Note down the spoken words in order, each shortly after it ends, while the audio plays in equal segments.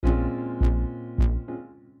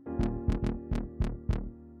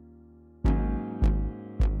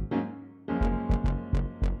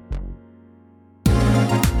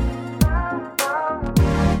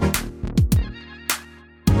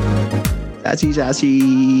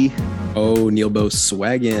Sachi. Oh, Neilbo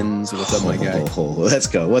Swaggins. What's up, my guy? Let's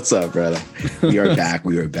go. What's up, brother? We are back.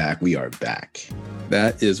 We are back.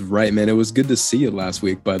 That is right, man. It was good to see you last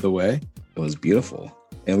week, by the way. It was beautiful.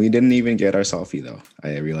 And we didn't even get our selfie, though.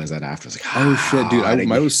 I realized that after. I was like, oh, shit, dude.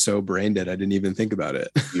 I was so brain dead. I didn't even think about it.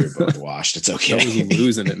 You were both washed. It's okay. I was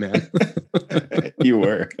losing it, man. You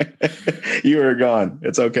were. You were gone.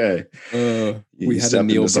 It's okay. We had a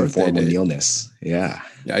Neil some birthday formal day. Neilness. Yeah.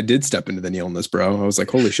 Yeah, I did step into the Neilness, bro. I was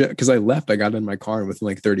like, holy shit. Because I left. I got in my car and within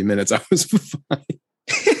like 30 minutes, I was fine.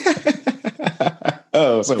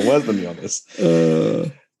 Oh, so it was the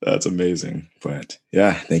Neilness. That's amazing. But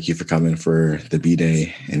yeah, thank you for coming for the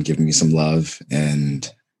B-Day and giving me some love.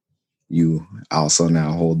 And you also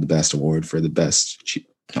now hold the best award for the best,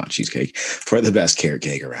 not cheesecake, for the best carrot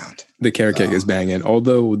cake around. The carrot cake is banging.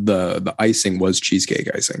 Although the icing was cheesecake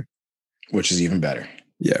icing. Which is even better.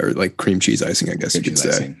 Yeah, or like cream cheese icing, I guess you could say.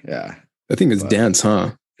 Icing, yeah. I think it's dense,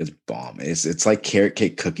 huh? It's bomb. It's like carrot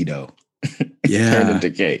cake cookie dough. Yeah. Turned into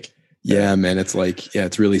cake. Yeah, man. It's like,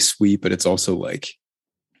 it's really sweet, but it's also like,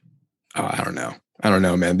 I don't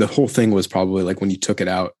know, man. The whole thing was probably like when you took it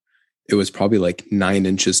out, it was probably like 9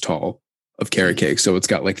 inches tall of carrot cake. So it's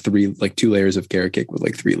got like 2 layers of carrot cake with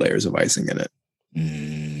like 3 layers of icing in it.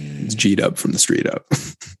 It's G'd up from the street up.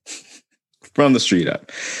 From the street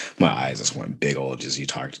up. My eyes just went big old as you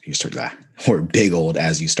started that. Or big old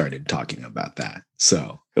as you started talking about that.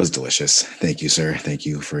 So it was delicious. Thank you, sir. Thank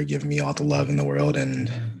you for giving me all the love in the world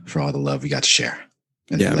and for all the love we got to share.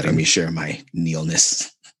 And letting me share my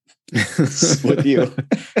Neilness with you.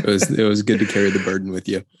 It was good to carry the burden with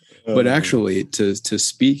you. But actually to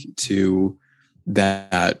speak to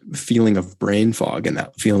that feeling of brain fog and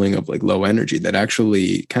that feeling of like low energy, that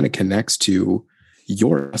actually kind of connects to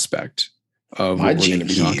your aspect of what we're going to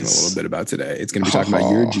be talking a little bit about today. It's going to be talking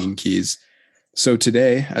about your gene keys. So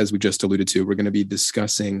today, as we just alluded to, we're going to be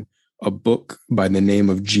discussing a book by the name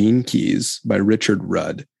of Gene Keys by Richard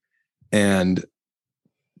Rudd. And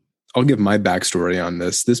I'll give my backstory on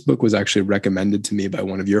this. This book was actually recommended to me by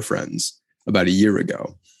one of your friends about a year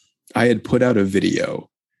ago. I had put out a video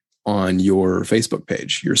on your Facebook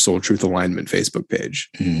page, your Soul Truth Alignment Facebook page.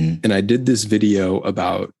 Mm-hmm. And I did this video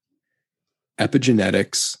about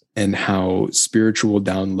epigenetics and how spiritual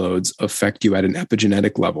downloads affect you at an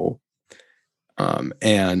epigenetic level.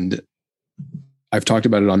 And I've talked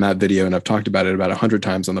about it on that video, and I've talked about it about 100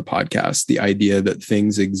 times on the podcast. The idea that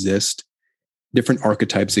things exist, different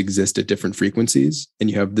archetypes exist at different frequencies, and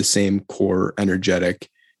you have the same core energetic.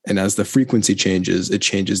 And as the frequency changes, it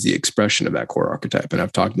changes the expression of that core archetype. And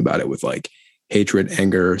I've talked about it with like hatred,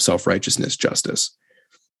 anger, self-righteousness, justice.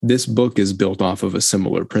 This book is built off of a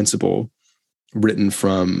similar principle, written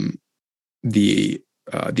from the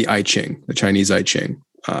I Ching, the Chinese I Ching,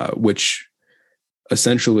 which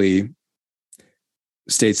essentially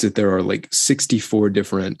states that there are like 64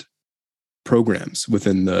 different programs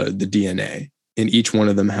within the DNA, and each one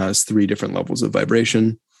of them has 3 different levels of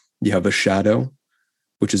vibration. You have a shadow,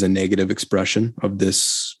 which is a negative expression of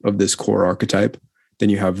this core archetype. Then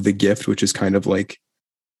you have the gift, which is kind of like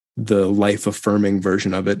the life affirming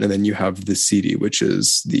version of it. And then you have the Siddhi, which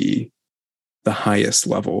is the highest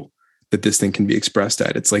level that this thing can be expressed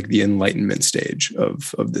at. It's like the enlightenment stage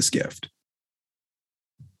of this gift.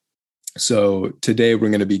 So today we're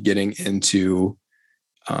going to be getting into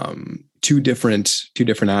two different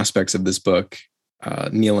aspects of this book.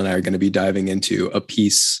 Neil and I are going to be diving into a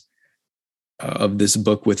piece of this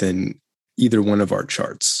book within either one of our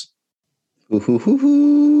charts.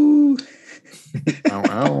 Ooh.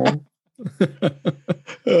 Ow.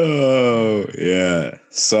 Oh, yeah.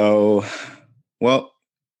 So, well,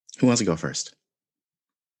 who wants to go first?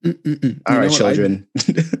 All right, children.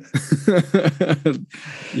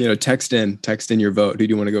 Text in your vote. Who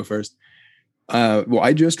do you want to go first? Well,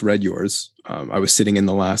 I just read yours. I was sitting in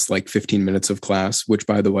the last like 15 minutes of class, which,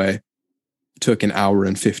 by the way, took an hour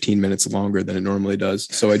and 15 minutes longer than it normally does.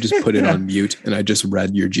 So I just put it on mute and I just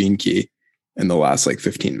read your gene key in the last like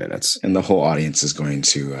 15 minutes. And the whole audience is going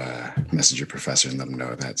to message your professor and let them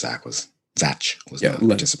know that Zach was not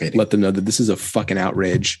participating. Let them know that this is a fucking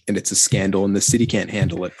outrage and it's a scandal and the city can't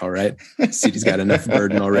handle it. All right. The city's got enough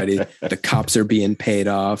burden already. The cops are being paid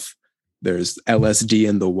off. There's LSD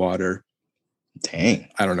in the water. Dang.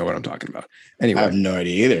 I don't know what I'm talking about. Anyway. I have no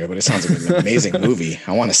idea either, but it sounds like an amazing movie.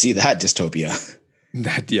 I want to see that dystopia.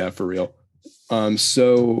 Yeah, for real.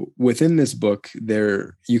 So within this book,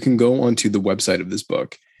 you can go onto the website of this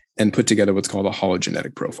book and put together what's called a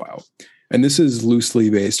hologenetic profile. And this is loosely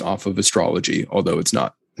based off of astrology, although it's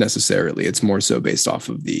not necessarily. It's more so based off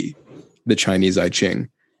of the Chinese I Ching.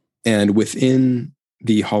 And within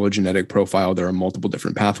the hologenetic profile, there are multiple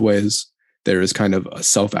different pathways. There is kind of a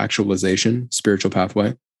self-actualization spiritual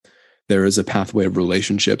pathway. There is a pathway of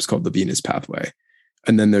relationships called the Venus pathway.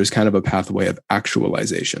 And then there's kind of a pathway of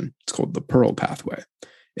actualization. It's called the Pearl pathway.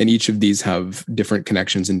 And each of these have different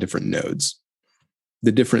connections and different nodes.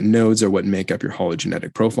 The different nodes are what make up your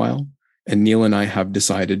hologenetic profile. And Neil and I have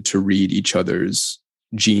decided to read each other's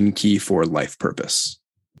gene key for life purpose.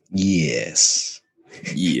 Yes.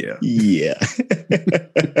 Yeah. Yeah.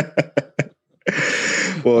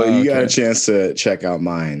 Well, you got a chance to check out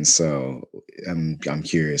mine, so I'm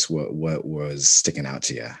curious what was sticking out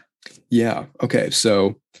to you. Yeah. Okay.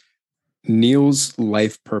 So Neil's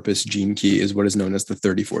life purpose gene key is what is known as the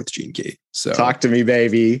 34th gene key. So talk to me,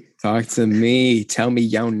 baby. Talk to me. Tell me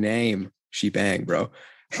your name. She bang, bro.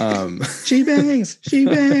 She bangs. She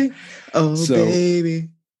bang. Oh, so baby.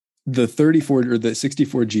 The 34 or the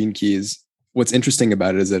 64 gene keys, what's interesting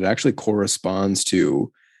about it is that it actually corresponds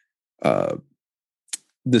to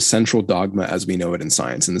the central dogma as we know it in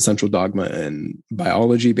science. And the central dogma in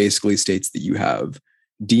biology basically states that you have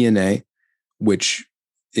DNA, which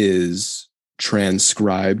is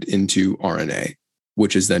transcribed into RNA,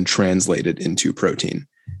 which is then translated into protein.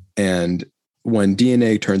 And when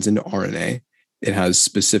DNA turns into RNA, it has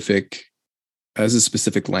a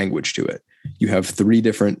specific language to it. You have 3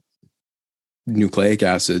 different nucleic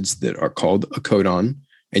acids that are called a codon,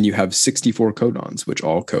 and you have 64 codons, which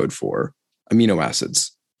all code for amino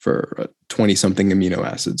acids, for 20-something amino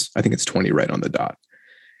acids. I think it's 20 right on the dot.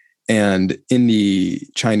 And in the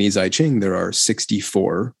Chinese I Ching, there are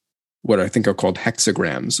 64, what I think are called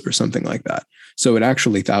hexagrams or something like that. So it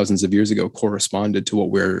actually thousands of years ago corresponded to what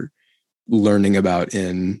we're learning about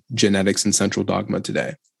in genetics and central dogma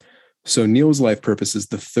today. So Neil's life purpose is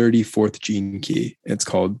the 34th gene key. It's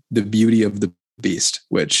called The Beauty of the Beast,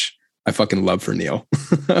 which I fucking love for Neil.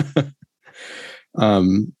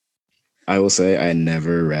 I will say I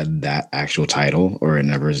never read that actual title, or I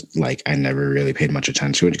never really paid much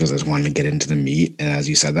attention to it because I just wanted to get into the meat. And as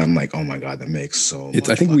you said that, I'm like, oh my God, that makes so much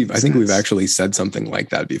I think we've actually said something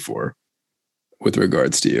like that before with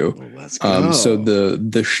regards to you. Well, let's go. So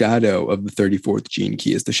the shadow of the 34th gene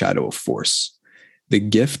key is the shadow of force. The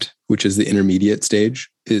gift, which is the intermediate stage,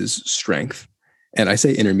 is strength. And I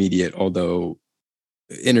say intermediate, although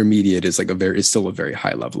intermediate is still a very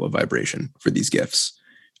high level of vibration for these gifts.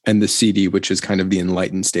 And the CD, which is kind of the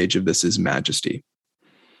enlightened stage of this, is majesty.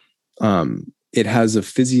 It has a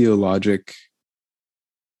physiologic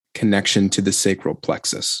connection to the sacral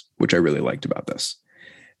plexus, which I really liked about this.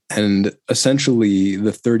 And essentially,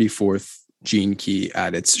 the 34th gene key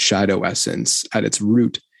at its shadow essence, at its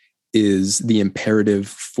root, is the imperative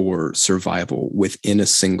for survival within a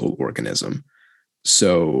single organism.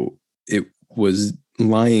 So it was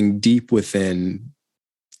lying deep within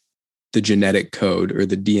the genetic code or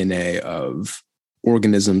the DNA of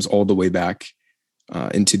organisms all the way back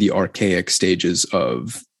into the archaic stages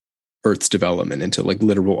of Earth's development, into like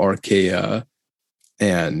literal archaea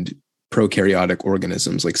and prokaryotic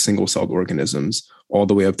organisms, like single-celled organisms, all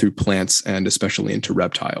the way up through plants and especially into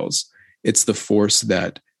reptiles. It's the force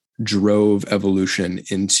that drove evolution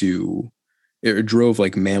it drove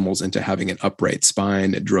like mammals into having an upright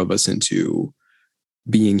spine. It drove us into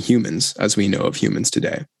being humans as we know of humans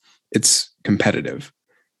today. It's competitive.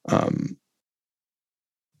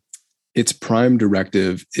 Its prime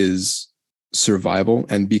directive is survival.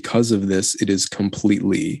 And because of this, it is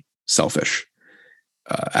completely selfish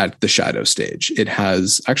at the shadow stage. It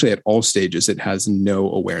has, actually at all stages, it has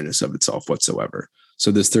no awareness of itself whatsoever.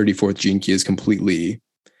 So this 34th gene key is completely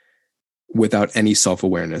without any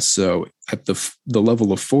self-awareness. So at the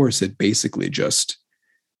level of force, it basically just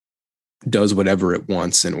does whatever it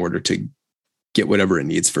wants in order to get whatever it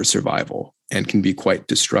needs for survival, and can be quite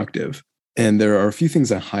destructive. And there are a few things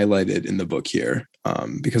I highlighted in the book here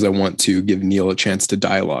because I want to give Neil a chance to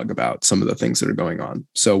dialogue about some of the things that are going on.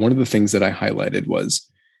 So one of the things that I highlighted was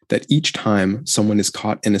that each time someone is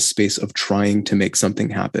caught in a space of trying to make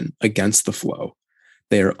something happen against the flow,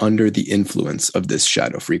 they are under the influence of this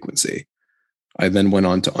shadow frequency. I then went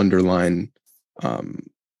on to underline,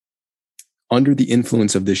 under the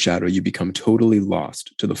influence of this shadow, you become totally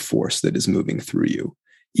lost to the force that is moving through you,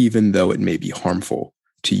 even though it may be harmful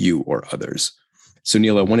to you or others. So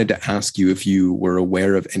Neil, I wanted to ask you if you were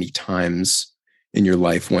aware of any times in your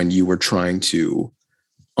life when you were trying to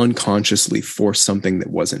unconsciously force something that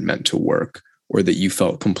wasn't meant to work, or that you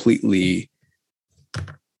felt completely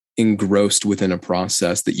engrossed within a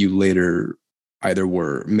process that you later either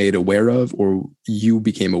were made aware of or you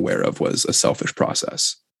became aware of was a selfish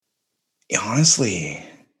process. Honestly,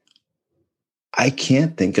 I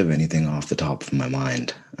can't think of anything off the top of my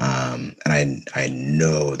mind. And I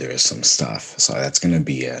know there's some stuff. So that's going to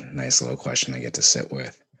be a nice little question I get to sit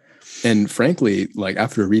with. And frankly, like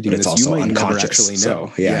after reading this, you might never actually know.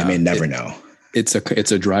 So, yeah, I may never know. It's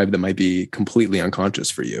a drive that might be completely unconscious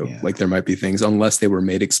for you. Yeah. Like there might be things, unless they were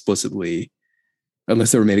made explicit to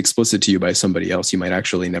you by somebody else, you might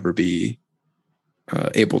actually never be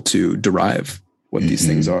able to derive what these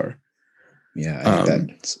things are. Yeah, I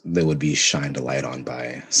think that would be shined a light on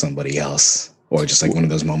by somebody else, or just like one of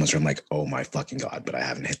those moments where I'm like, oh my fucking God, but I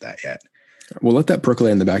haven't hit that yet. Well, let that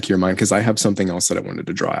percolate in the back of your mind, because I have something else that I wanted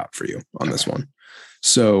to draw out for you on this one.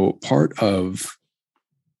 So part of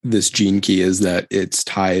this gene key is that it's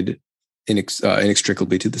tied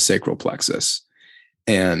inextricably to the sacral plexus.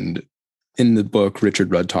 And in the book,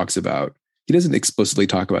 Richard Rudd talks about, he doesn't explicitly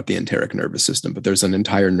talk about the enteric nervous system, but there's an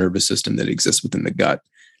entire nervous system that exists within the gut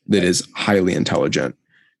that is highly intelligent.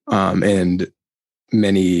 And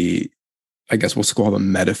many, I guess we'll call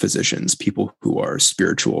them metaphysicians, people who are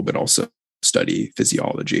spiritual, but also study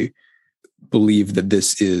physiology, believe that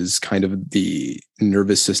this is kind of the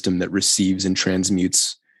nervous system that receives and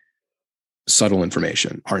transmutes subtle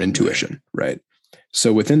information, our intuition, right?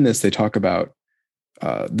 So within this, they talk about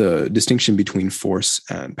the distinction between force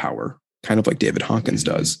and power, kind of like David Hawkins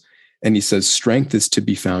does. And he says, strength is to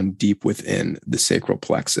be found deep within the sacral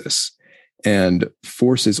plexus. And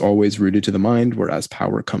force is always rooted to the mind, whereas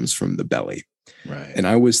power comes from the belly. Right. And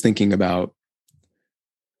I was thinking about,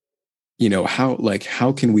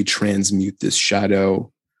 how can we transmute this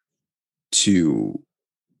shadow to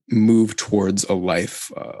move towards a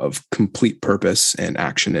life of complete purpose and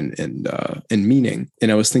action and meaning.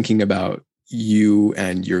 And I was thinking about you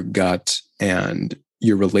and your gut and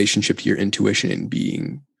your relationship to your intuition and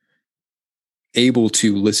being able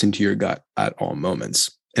to listen to your gut at all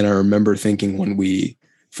moments. And I remember thinking when we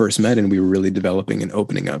first met and we were really developing and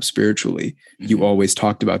opening up spiritually, you always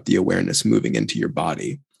talked about the awareness moving into your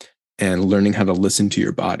body and learning how to listen to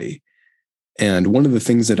your body. And one of the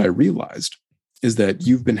things that I realized is that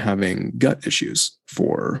you've been having gut issues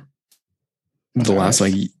for the last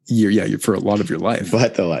year, for a lot of your life.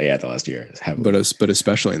 But the last year, but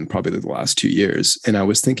especially in probably the last 2 years. And I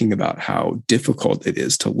was thinking about how difficult it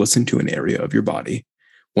is to listen to an area of your body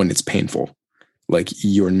when it's painful. Like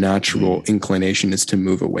your natural inclination is to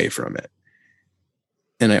move away from it.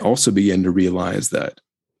 And I also began to realize that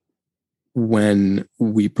when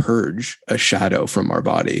we purge a shadow from our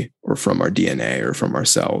body or from our DNA or from our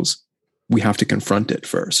cells, we have to confront it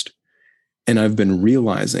first. And I've been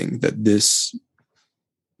realizing that this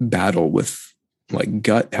battle with like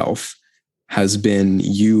gut health has been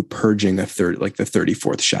you purging the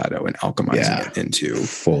 34th shadow and alchemizing it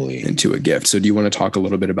into a gift. So do you want to talk a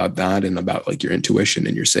little bit about that and about like your intuition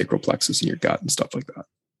and your sacral plexus and your gut and stuff like that?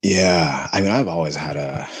 Yeah. I mean, I've always had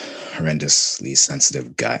a horrendously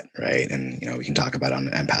sensitive gut, right? And, we can talk about it on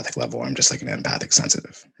an empathic level. I'm just like an empathic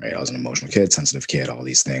sensitive, right? I was an emotional kid, sensitive kid, all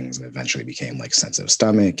these things, and eventually became like sensitive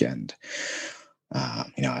stomach. And,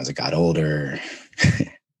 as I got older,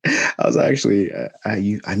 I was actually,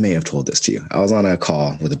 I may have told this to you. I was on a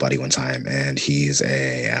call with a buddy one time, and he's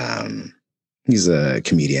a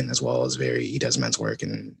comedian as well as he does men's work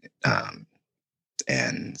and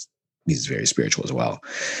he's very spiritual as well.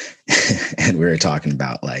 And we were talking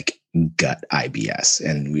about like gut IBS,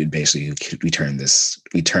 and we term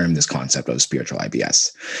this concept of spiritual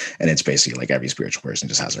IBS, and it's basically like every spiritual person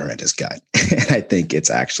just has a horrendous gut. And I think it's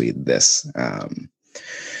actually this,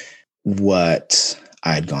 what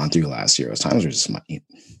I had gone through last year was times where just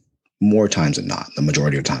more times than not, the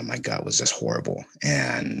majority of the time, my gut was just horrible.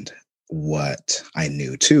 And what I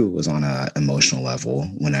knew too was on an emotional level,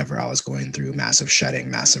 whenever I was going through massive shedding,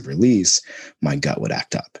 massive release, my gut would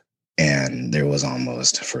act up. And there was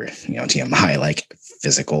almost, for TMI, like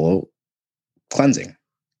physical cleansing.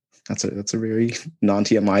 That's a very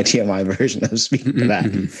TMI version of speaking to that.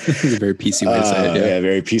 It's a very PC way to say it. Yeah,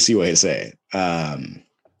 very PC way to say it.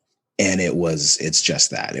 And it's just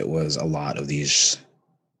that. It was a lot of these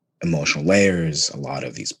emotional layers, a lot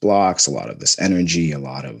of these blocks, a lot of this energy, a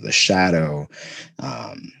lot of the shadow.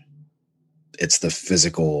 It's the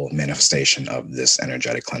physical manifestation of this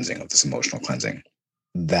energetic cleansing, of this emotional cleansing,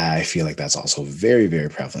 that I feel like that's also very, very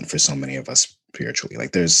prevalent for so many of us spiritually.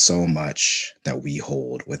 Like there's so much that we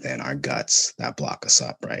hold within our guts that block us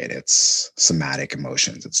up, right? It's somatic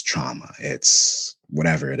emotions, it's trauma, it's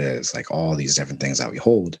whatever it is, like all these different things that we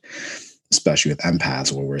hold, especially with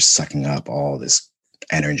empaths, where we're sucking up all this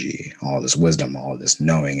energy, all this wisdom, all this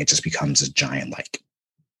knowing. It just becomes a giant like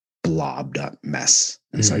blobbed up mess.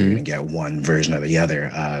 And so you're going to get one version or the other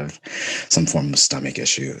of some form of stomach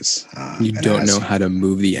issues. You don't know how to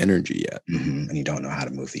move the energy yet. And you don't know how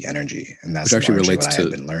to move the energy. And that's what I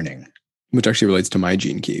have been learning. Which actually relates to my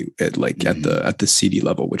gene key at the CD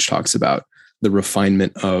level, which talks about the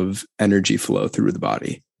refinement of energy flow through the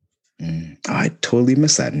body. I totally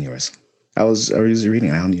missed that in yours. I was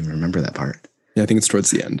reading. I don't even remember that part. Yeah, I think it's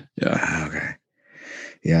towards the end. Yeah. Okay.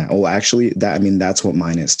 Yeah. Oh, actually, that's what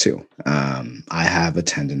mine is too. I have a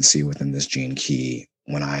tendency within this gene key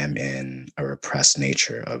when I am in a repressed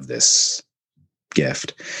nature of this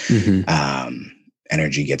gift,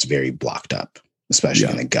 energy gets very blocked up, especially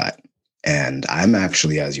in the gut. And I'm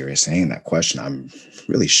actually, as you were saying that question, I'm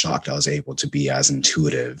really shocked I was able to be as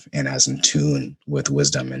intuitive and as in tune with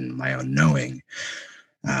wisdom and my own knowing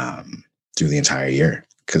through the entire year,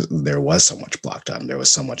 because there was so much blocked up. There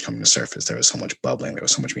was so much coming to surface. There was so much bubbling. There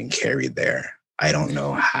was so much being carried there. I don't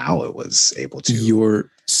know how it was able to.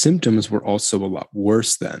 Your symptoms were also a lot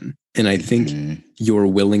worse then. And I think your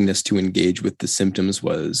willingness to engage with the symptoms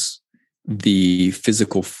was the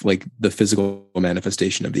physical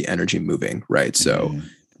manifestation of the energy moving, right? So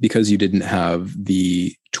because you didn't have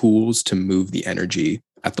the tools to move the energy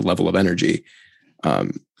at the level of energy,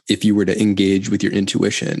 if you were to engage with your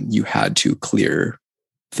intuition, you had to clear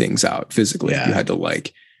things out physically. You had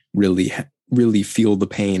to really feel the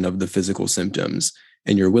pain of the physical symptoms,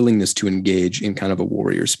 and your willingness to engage in kind of a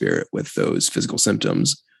warrior spirit with those physical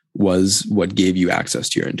symptoms was what gave you access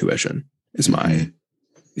to your intuition.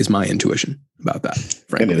 Is my intuition about that,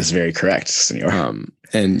 frankly. And it is very correct, senor.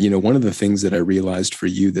 And one of the things that I realized for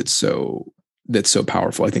you that's so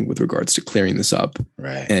powerful, I think, with regards to clearing this up,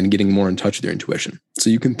 right, and getting more in touch with your intuition. So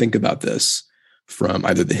you can think about this from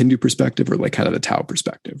either the Hindu perspective or like kind of the Tao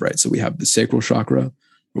perspective, right? So we have the sacral chakra,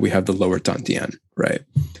 or we have the lower dantian, right?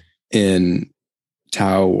 In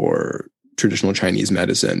Tao or traditional Chinese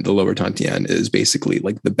medicine, the lower dantian is basically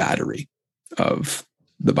like the battery of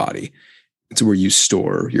the body. It's where you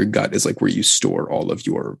store, your gut is like where you store all of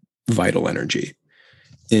your vital energy.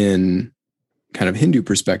 In kind of Hindu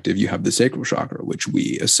perspective, you have the sacral chakra, which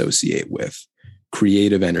we associate with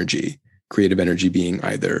creative energy being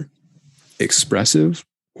either expressive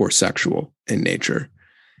or sexual in nature.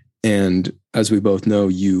 And as we both know,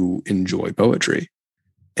 you enjoy poetry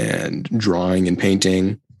and drawing and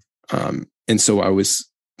painting. And so I was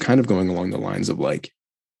kind of going along the lines of like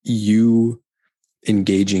you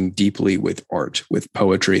engaging deeply with art, with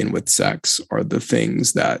poetry, and with sex are the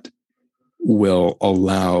things that will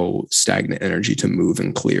allow stagnant energy to move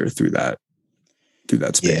and clear through that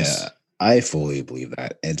space. Yeah, I fully believe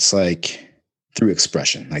that. It's like through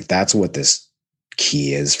expression. Like that's what this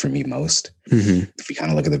key is for me most. If you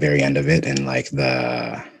kind of look at the very end of it and like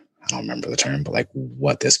I don't remember the term, but like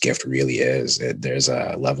what this gift really is, there's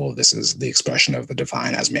a level of this is the expression of the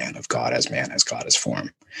divine as man, of God as man, as God as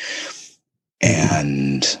form.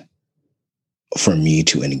 And for me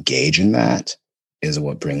to engage in that is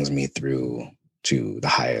what brings me through to the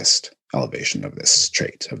highest elevation of this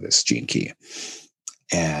trait, of this gene key.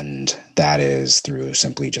 And that is through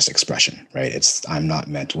simply just expression, right? I'm not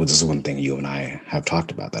meant, this is one thing you and I have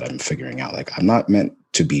talked about that I'm figuring out. Like, I'm not meant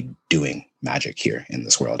to be doing magic here in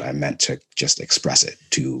this world. I'm meant to just express it,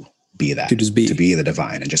 to be that, to be the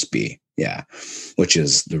divine and just be. Yeah. Which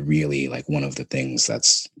is really like one of the things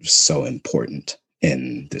that's so important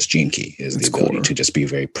in this gene key is the ability to just be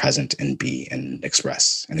very present and be and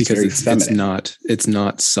express. And because it's very feminine. It's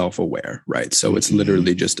not self-aware, right? So it's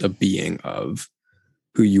literally just a being of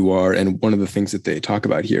who you are. And one of the things that they talk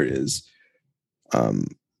about here is they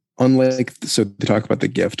talk about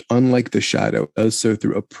the gift, unlike the shadow, does so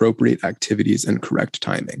through appropriate activities and correct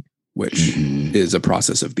timing, which is a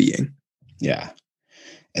process of being. Yeah.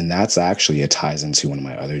 And that's actually, it ties into one of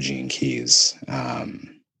my other gene keys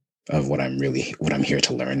of what I'm here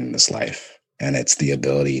to learn in this life. And it's the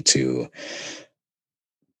ability to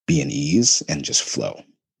be in ease and just flow,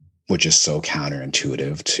 which is so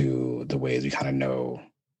counterintuitive to the ways we kind of know,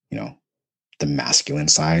 the masculine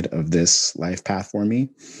side of this life path for me.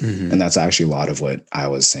 And that's actually a lot of what I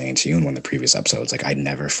was saying to you in one of the previous episodes. Like I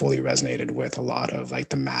never fully resonated with a lot of like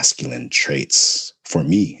the masculine traits for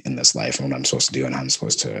me in this life and what I'm supposed to do and how I'm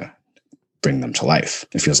supposed to bring them to life.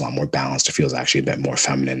 It feels a lot more balanced. It feels actually a bit more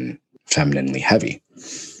femininely heavy.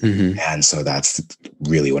 And so that's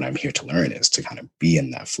really what I'm here to learn, is to kind of be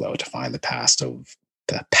in that flow, to find the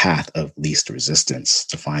path of least resistance,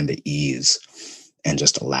 to find the ease and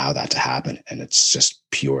just allow that to happen. And it's just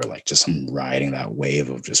pure, like just I'm riding that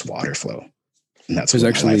wave of just water flow. And that's what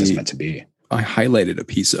my life is meant to be. I highlighted a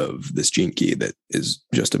piece of this gene key that is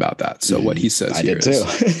just about that. So what he says I here did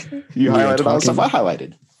too. You highlighted all the stuff I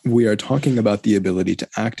highlighted. we are talking about the ability to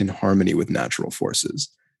act in harmony with natural forces,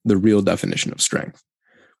 the real definition of strength.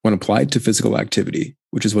 When applied to physical activity,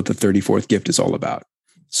 which is what the 34th gift is all about,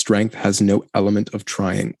 strength has no element of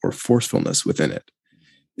trying or forcefulness within it.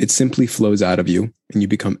 It simply flows out of you, and you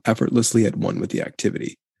become effortlessly at one with the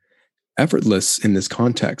activity. Effortless in this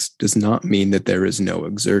context does not mean that there is no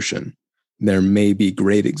exertion. There may be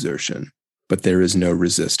great exertion, but there is no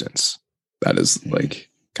resistance. That is like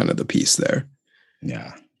kind of the piece there.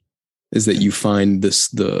 Yeah. Is that you find this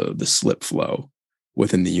the slip flow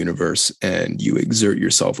within the universe and you exert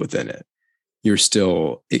yourself within it. You're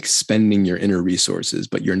still expending your inner resources,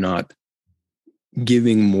 but you're not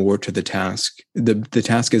giving more to the task. The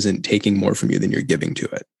task isn't taking more from you than you're giving to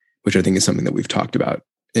it, which I think is something that we've talked about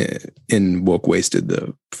in Woke Wasted,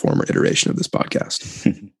 the former iteration of this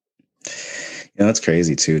podcast. That's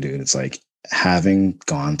crazy too, dude. It's like having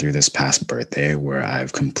gone through this past birthday where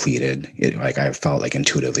I've completed it, like I felt like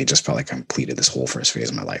intuitively just felt like I completed this whole first phase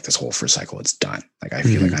of my life, this whole first cycle. It's done. Like I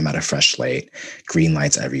feel like I'm at a fresh slate, green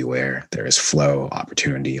lights everywhere. There is flow,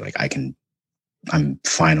 opportunity. Like I'm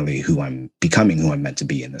finally who I'm becoming, who I'm meant to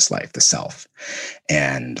be in this life, the self.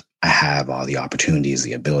 And I have all the opportunities,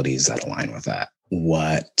 the abilities that align with that.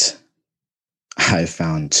 What I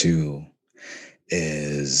found too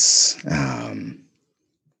is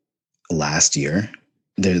last year,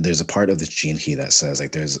 there's a part of the Gene Key that says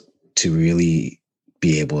like there's to really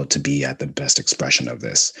be able to be at the best expression of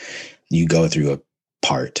this, you go through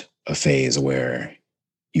a phase where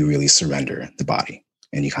you really surrender the body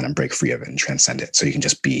and you kind of break free of it and transcend it. So you can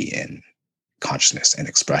just be in consciousness and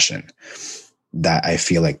expression. That I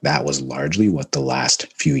feel like that was largely what the last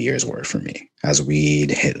few years were for me. As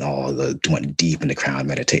we'd went deep into crown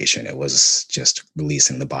meditation, it was just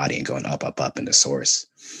releasing the body and going up, up, up into source.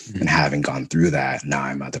 And having gone through that, now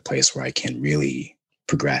I'm at the place where I can really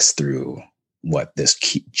progress through what this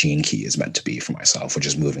Gene Key is meant to be for myself, which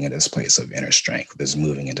is moving into this place of inner strength, is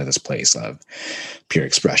moving into this place of pure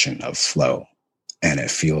expression, of flow. And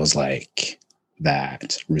it feels like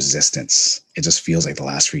that resistance, it just feels like the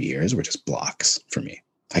last few years were just blocks for me.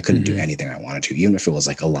 I couldn't do anything I wanted to, even if it was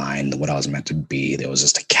like aligned what I was meant to be. There was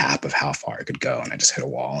just a cap of how far I could go, and I just hit a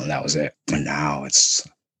wall, and that was it. And now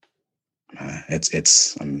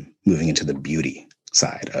I'm moving into the beauty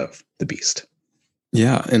side of the beast.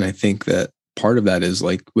 Yeah, and I think that part of that is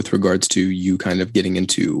like with regards to you kind of getting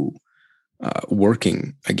into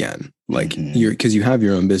working again, like because you have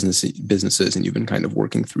your own businesses, and you've been kind of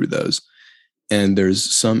working through those. And there's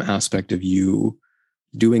some aspect of you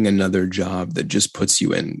doing another job that just puts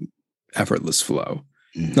you in effortless flow.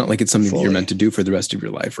 It's not like it's something that you're meant to do for the rest of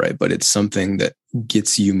your life, right? But it's something that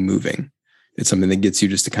gets you moving. It's something that gets you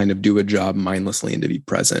just to kind of do a job mindlessly and to be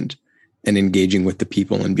present and engaging with the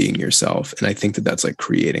people and being yourself. And I think that that's like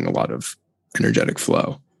creating a lot of energetic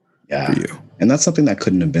flow for you. And that's something that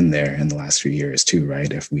couldn't have been there in the last few years too,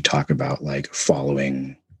 right? If we talk about like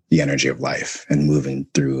following the energy of life and moving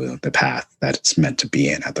through the path that it's meant to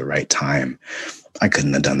be in at the right time, I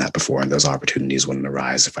couldn't have done that before. And those opportunities wouldn't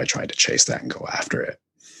arise if I tried to chase that and go after it.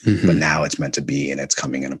 But now it's meant to be, and it's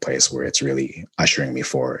coming in a place where it's really ushering me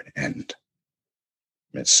forward. And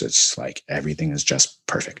it's like everything is just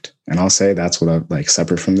perfect. And I'll say that's what I like,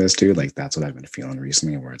 separate from this too. Like that's what I've been feeling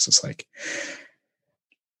recently, where it's just like,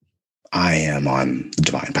 I am on the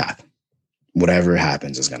divine path. Whatever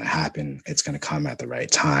happens is going to happen. It's going to come at the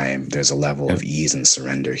right time. There's a level of ease and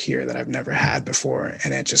surrender here that I've never had before.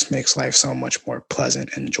 And it just makes life so much more pleasant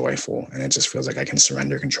and joyful. And it just feels like I can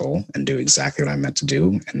surrender control and do exactly what I'm meant to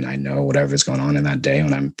do. And I know whatever's going on in that day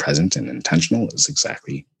when I'm present and intentional is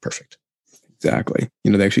exactly perfect. Exactly.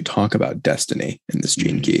 You know, they actually talk about destiny in this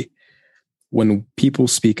Gene Key. When people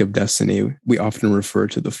speak of destiny, we often refer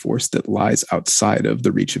to the force that lies outside of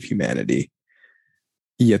the reach of humanity.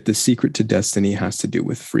 Yet the secret to destiny has to do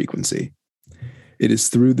with frequency. It is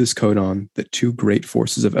through this codon that two great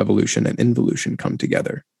forces of evolution and involution come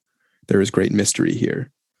together. There is great mystery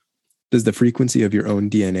here. Does the frequency of your own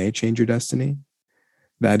DNA change your destiny?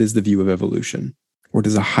 That is the view of evolution. Or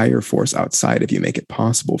does a higher force outside of you make it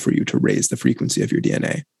possible for you to raise the frequency of your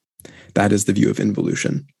DNA? That is the view of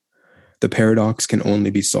involution. The paradox can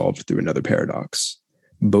only be solved through another paradox.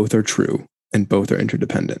 Both are true, and both are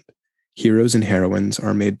interdependent. Heroes and heroines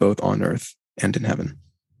are made both on earth and in heaven.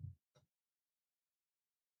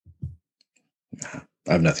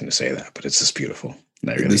 I have nothing to say to that, but it's just beautiful.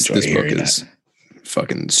 And I really this book is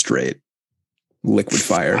fucking straight liquid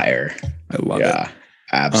fire. I love it.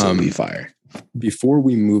 Absolutely fire. Before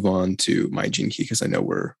we move on to my Gene Key, because I know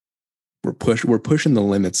we're we're pushing the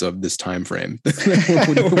limits of this time frame.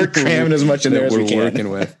 We're cramming as much in there as we can. We're working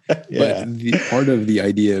with. Yeah. But the part of the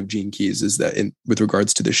idea of Gene Keys is that with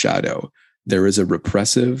regards to the shadow, there is a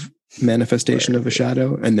repressive manifestation of a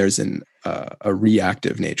shadow, and there's a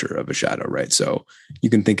reactive nature of a shadow, right? So you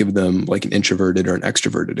can think of them like an introverted or an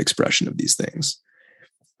extroverted expression of these things.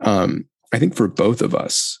 I think for both of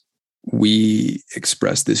us, we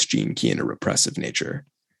express this gene key in a repressive nature.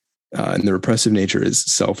 And the repressive nature is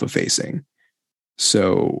self-effacing.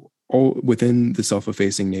 So within the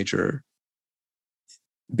self-effacing nature,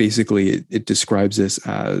 basically it describes this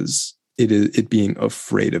as it being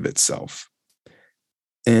afraid of itself.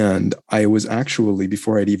 And I was actually,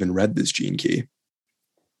 before I'd even read this gene key,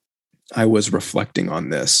 I was reflecting on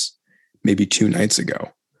this maybe 2 nights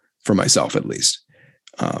ago, for myself at least,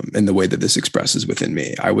 and the way that this expresses within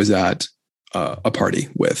me. I was at a party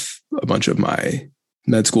with a bunch of my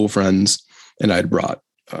med school friends, and I had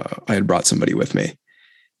brought somebody with me,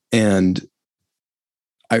 and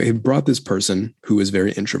I had brought this person who was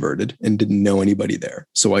very introverted and didn't know anybody there.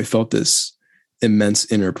 So I felt this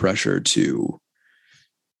immense inner pressure to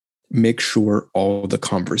make sure all the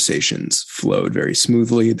conversations flowed very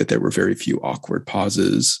smoothly, that there were very few awkward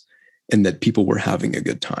pauses, and that people were having a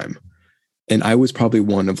good time. And I was probably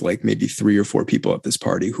one of like maybe 3 or 4 people at this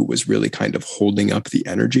party who was really kind of holding up the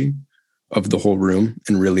energy of the whole room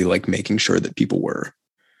and really like making sure that people were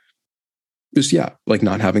just, like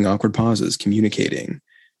not having awkward pauses, communicating,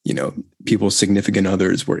 people's significant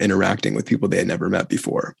others were interacting with people they had never met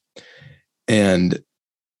before. And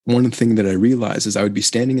one thing that I realized is I would be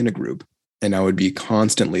standing in a group and I would be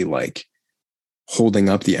constantly like holding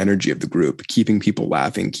up the energy of the group, keeping people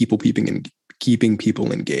laughing, keeping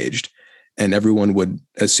people engaged. And everyone would,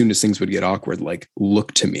 as soon as things would get awkward, like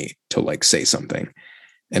look to me to like say something.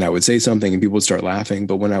 And I would say something and people would start laughing.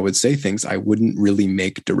 But when I would say things, I wouldn't really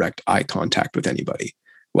make direct eye contact with anybody.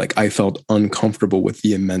 Like I felt uncomfortable with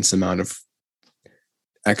the immense amount of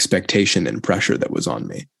expectation and pressure that was on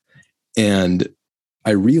me. And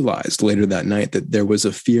I realized later that night that there was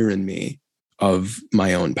a fear in me of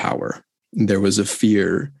my own power. There was a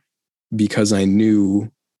fear because I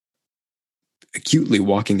knew acutely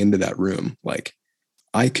walking into that room, like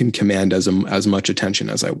I can command as much attention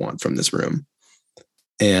as I want from this room.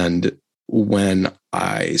 And when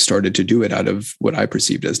I started to do it out of what I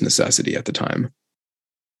perceived as necessity at the time,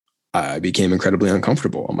 I became incredibly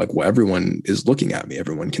uncomfortable. I'm like, well, everyone is looking at me.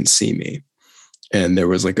 Everyone can see me. And there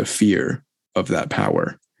was like a fear of that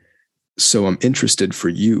power. So I'm interested for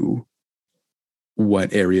you,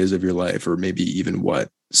 what areas of your life, or maybe even what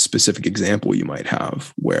specific example you might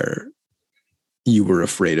have where you were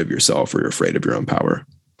afraid of yourself or you're afraid of your own power.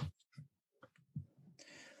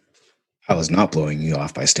 I was not blowing you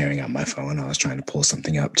off by staring at my phone. I was trying to pull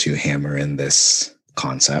something up to hammer in this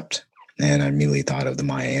concept. And I immediately thought of the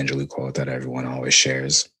Maya Angelou quote that everyone always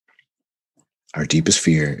shares. Our deepest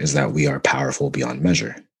fear is that we are powerful beyond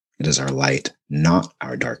measure. It is our light, not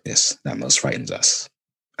our darkness, that most frightens us.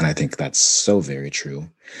 And I think that's so very true.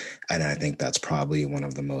 And I think that's probably one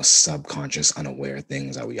of the most subconscious, unaware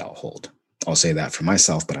things that we all hold. I'll say that for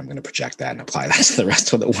myself, but I'm going to project that and apply that to the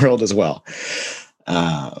rest of the world as well.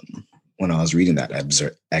 When I was reading that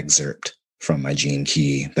excerpt from my Gene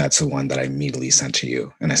Key, that's the one that I immediately sent to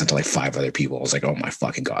you. And I sent to like 5 other people. I was like, oh my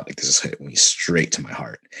fucking God, like this is hitting me straight to my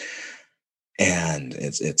heart. And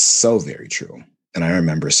it's so very true. And I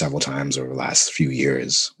remember several times over the last few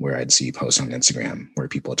years where I'd see posts on Instagram where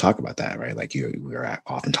people talk about that, right? Like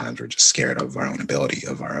oftentimes we're just scared of our own ability,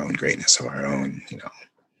 of our own greatness, of our own,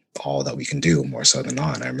 all that we can do more so than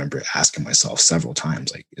not. And I remember asking myself several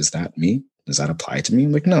times, like, is that me? Does that apply to me?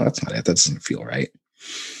 I'm like, no, that's not it. That doesn't feel right.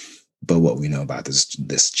 But what we know about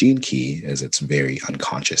this Gene Key is it's very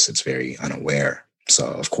unconscious. It's very unaware. So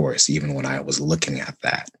of course, even when I was looking at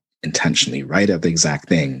that intentionally, right at the exact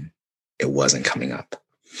thing, it wasn't coming up.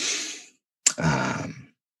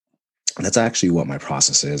 That's actually what my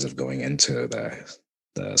process is of going into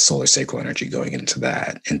the solar sacral energy, going into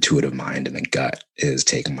that intuitive mind and the gut, is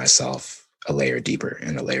taking myself a layer deeper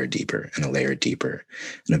and a layer deeper and a layer deeper.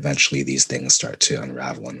 And eventually these things start to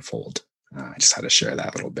unravel and unfold. I just had to share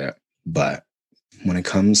that a little bit. But when it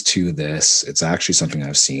comes to this, it's actually something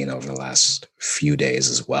I've seen over the last few days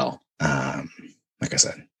as well. Like I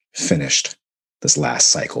said, finished this last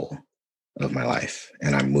cycle of my life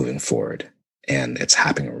and I'm moving forward and it's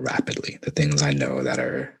happening rapidly. The things I know that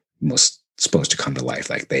are most supposed to come to life,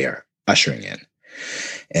 like they are ushering in.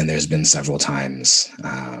 And there's been several times,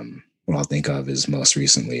 what I'll think of is most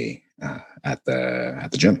recently at the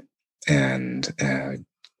gym. And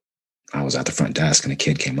I was at the front desk and a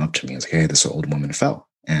kid came up to me and was like, hey, this old woman fell.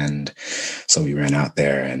 And so we ran out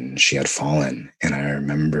there and she had fallen. And I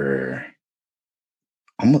remember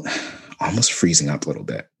almost freezing up a little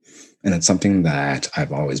bit. And it's something that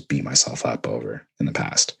I've always beat myself up over in the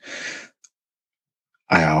past.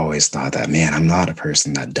 I always thought that, man, I'm not a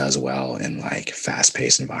person that does well in like fast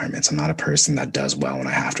paced environments. I'm not a person that does well when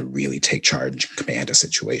I have to really take charge and command a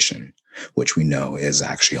situation, which we know is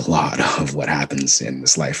actually a lot of what happens in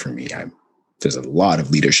this life for me. There's a lot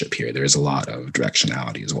of leadership here. There's a lot of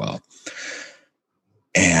directionality as well.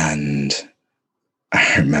 And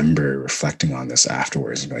I remember reflecting on this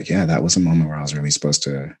afterwards and like, yeah, that was a moment where I was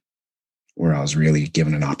really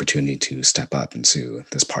given an opportunity to step up into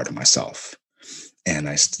this part of myself. And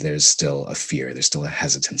there's still a fear, there's still a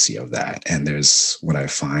hesitancy of that. And there's what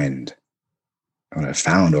I've found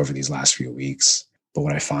over these last few weeks, but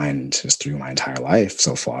what I find just through my entire life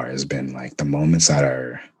so far has been like the moments that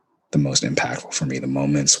are the most impactful for me, the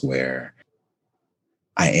moments where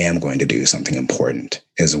I am going to do something important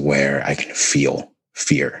is where I can feel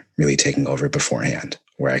fear really taking over beforehand,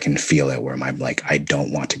 where I can feel it, where I'm like, I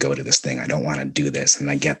don't want to go to this thing. I don't want to do this. And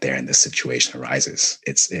I get there and this situation arises.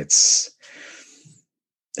 It's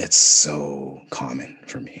so common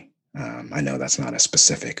for me. I know that's not a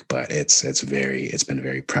specific, but it's been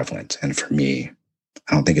very prevalent. And for me,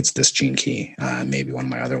 I don't think it's this gene key, maybe one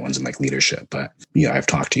of my other ones in like leadership, but yeah, I've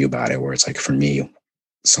talked to you about it where it's like, for me,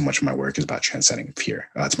 so much of my work is about transcending fear.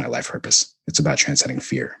 That's my life purpose. It's about transcending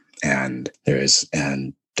fear. And there is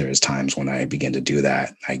times when I begin to do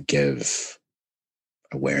that, I give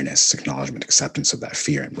awareness, acknowledgement, acceptance of that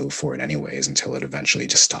fear and move forward anyways until it eventually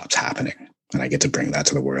just stops happening. And I get to bring that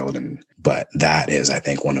to the world. But that is, I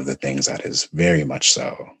think, one of the things that is very much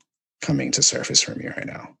so coming to surface for me right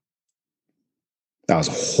now. That was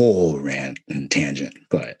a whole rant and tangent,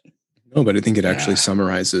 but no, but I think it actually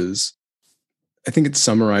summarizes. I think it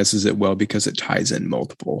summarizes it well because it ties in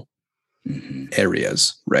multiple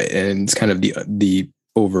areas, right? And it's kind of the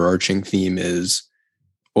overarching theme is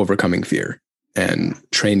overcoming fear and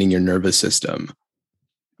training your nervous system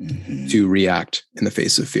to react in the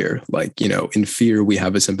face of fear. Like, in fear, we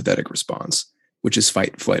have a sympathetic response, which is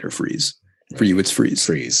fight, flight, or freeze. Right. For you, it's freeze.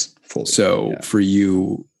 Freeze. Fully. So for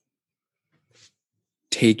you,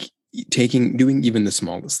 doing even the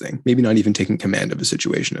smallest thing, maybe not even taking command of a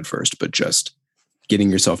situation at first, but just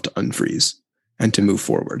getting yourself to unfreeze and to move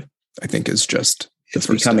forward, I think is just it's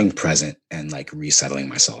becoming present and like resettling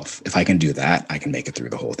myself. If I can do that, I can make it through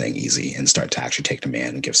the whole thing easy and start to actually take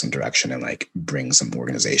command and give some direction and like bring some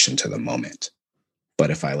organization to the moment.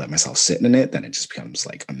 But if I let myself sit in it, then it just becomes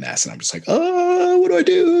like a mess. And I'm just like, oh, what do I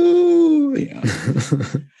do?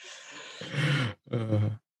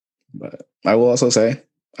 But I will also say,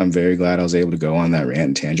 I'm very glad I was able to go on that rant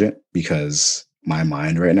and tangent because my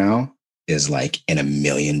mind right now is like in a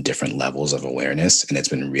million different levels of awareness. And it's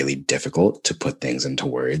been really difficult to put things into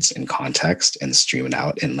words in context and stream it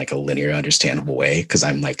out in like a linear, understandable way. Cause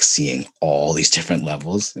I'm like seeing all these different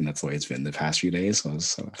levels. And that's the way it's been the past few days.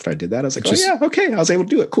 So after I did that, I was like, okay. I was able to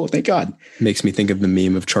do it. Cool. Thank God. Makes me think of the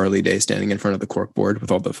meme of Charlie Day standing in front of the cork board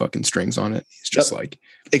with all the fucking strings on it. He's just like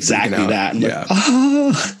exactly that. Yeah.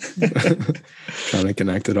 Trying to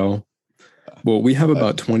connect it all. Well, we have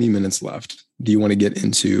about 20 minutes left. Do you want to get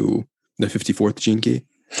into the 54th gene key?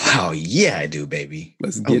 Oh, yeah, I do, baby.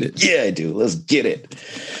 Let's get it. Yeah, I do. Let's get it.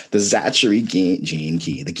 The Zachary gene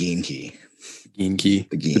key. The gene key. Gene key.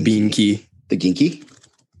 The bean key. The gene key?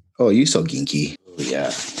 Oh, you so ginky. Oh,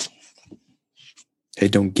 yeah. Hey,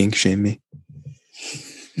 don't gink shame me.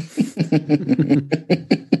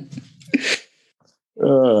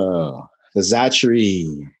 Oh, the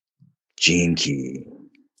Zachary gene key.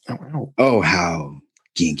 Oh, how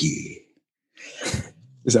ginky.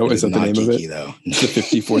 Is that the name geeky, of it? Though. The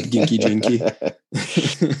 54th Ginky Gene Key.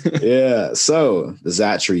 Yeah. So the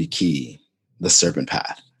Zachary key, the serpent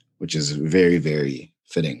path, which is very, very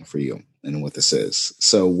fitting for you and what this is.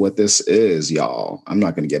 So what this is, y'all, I'm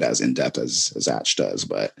not going to get as in-depth as Zach does,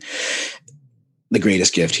 but the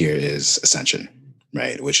greatest gift here is ascension,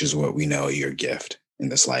 right? Which is what we know your gift in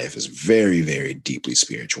this life is very, very deeply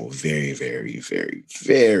spiritual, very, very, very,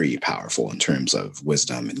 very powerful in terms of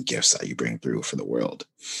wisdom and gifts that you bring through for the world.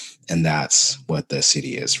 And that's what the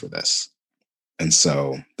city is for this. And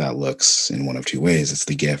so that looks in one of two ways. It's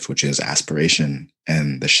the gift, which is aspiration,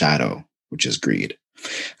 and the shadow, which is greed.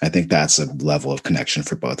 I think that's a level of connection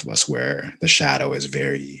for both of us where the shadow is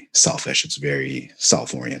very selfish. It's very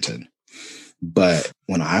self-oriented. But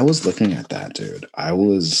when I was looking at that, dude, I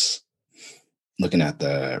was looking at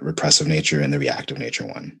the repressive nature and the reactive nature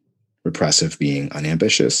one. Repressive being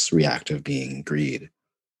unambitious, reactive being greed.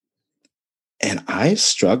 And I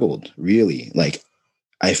struggled really. Like,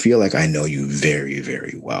 I feel like I know you very,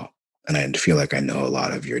 very well. And I feel like I know a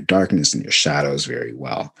lot of your darkness and your shadows very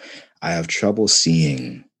well. I have trouble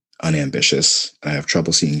seeing unambitious. I have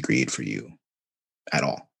trouble seeing greed for you at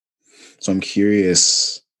all. So I'm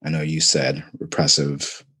curious. I know you said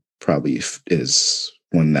repressive probably is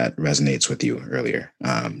one that resonates with you earlier.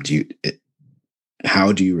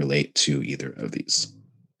 How do you relate to either of these?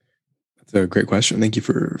 That's a great question. Thank you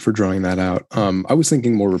for drawing that out. I was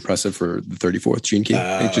thinking more repressive for the 34th gene key.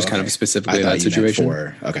 It's just kind of specifically that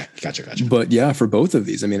situation. Okay, gotcha. But yeah, for both of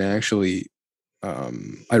these, I mean, I actually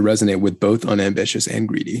I resonate with both unambitious and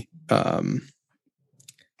greedy.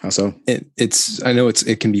 How so? I know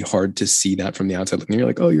it can be hard to see that from the outside looking. You're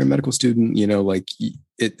like, oh, you're a medical student, like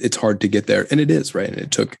it's hard to get there, and it is, right? And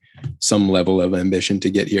it took some level of ambition to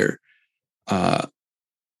get here.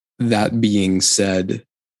 That being said,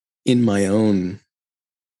 in my own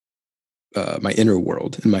my inner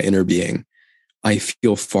world, in my inner being, I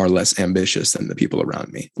feel far less ambitious than the people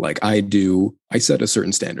around me. Like I set a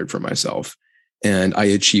certain standard for myself, and I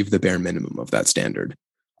achieve the bare minimum of that standard.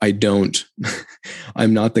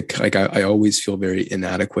 I'm not I always feel very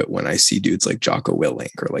inadequate when I see dudes like Jocko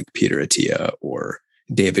Willink or like Peter Attia or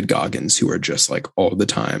David Goggins, who are just like all the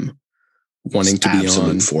time wanting to be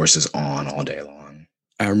on. Forces on all day long.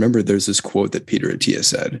 I remember there's this quote that Peter Attia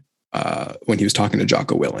said when he was talking to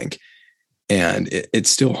Jocko Willink, and it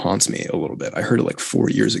still haunts me a little bit. I heard it like 4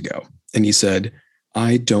 years ago, and he said,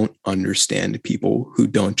 I don't understand people who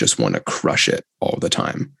don't just want to crush it all the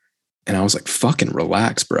time. And I was like, fucking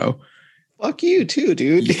relax, bro. Fuck you too,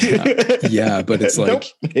 dude. Yeah, but it's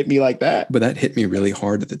like, don't hit me like that. But that hit me really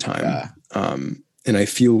hard at the time. Yeah. And I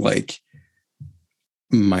feel like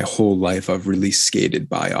my whole life I've really skated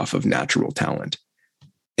by off of natural talent.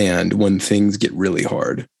 And when things get really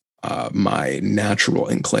hard, my natural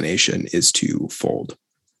inclination is to fold,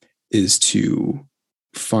 is to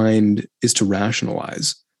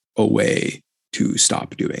rationalize a way to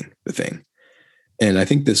stop doing the thing. And I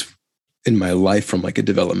think this in my life from like a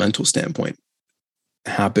developmental standpoint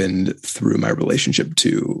happened through my relationship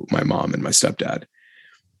to my mom and my stepdad,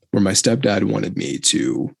 where my stepdad wanted me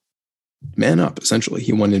to man up. Essentially,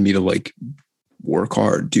 he wanted me to like work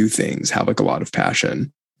hard, do things, have like a lot of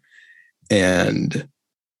passion. And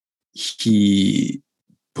he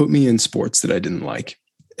put me in sports that I didn't like.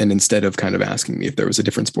 And instead of kind of asking me if there was a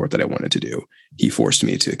different sport that I wanted to do, he forced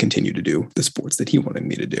me to continue to do the sports that he wanted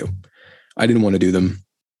me to do. I didn't want to do them.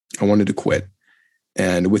 I wanted to quit.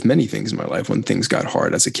 And with many things in my life, when things got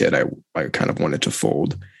hard as a kid, I kind of wanted to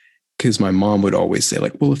fold, because my mom would always say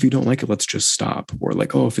like, well, if you don't like it, let's just stop. Or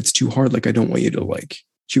like, oh, if it's too hard, like, I don't want you to like,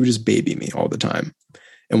 she would just baby me all the time.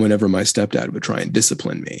 And whenever my stepdad would try and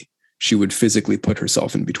discipline me, she would physically put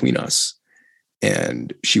herself in between us,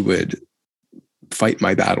 and she would fight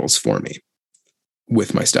my battles for me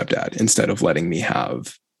with my stepdad instead of letting me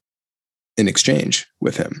have an exchange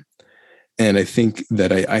with him. And I think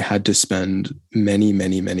that I had to spend many,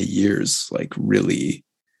 many, many years like really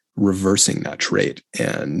reversing that trait.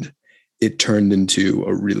 And it turned into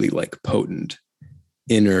a really like potent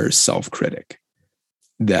inner self-critic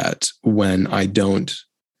that when I don't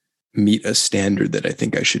meet a standard that I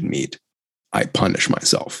think I should meet, I punish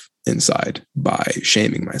myself inside by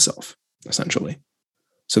shaming myself, essentially.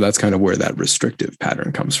 So that's kind of where that restrictive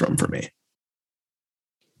pattern comes from for me.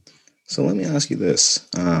 So let me ask you this.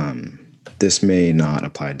 This may not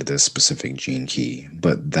apply to this specific gene key,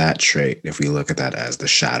 but that trait, if we look at that as the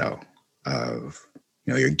shadow of,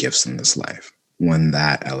 your gifts in this life, when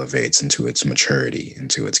that elevates into its maturity,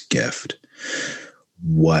 into its gift,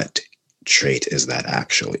 what trait is that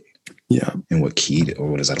actually? Yeah. And what key or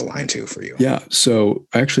what does that align to for you? Yeah. So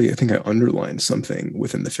actually, I think I underlined something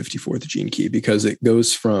within the 54th gene key, because it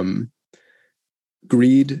goes from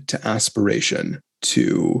greed to aspiration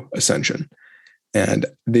to ascension. And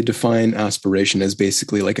they define aspiration as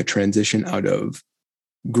basically like a transition out of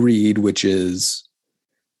greed, which is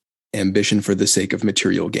ambition for the sake of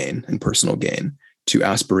material gain and personal gain, to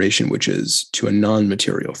aspiration, which is to a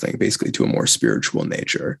non-material thing, basically to a more spiritual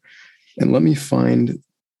nature. And let me find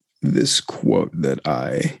this quote that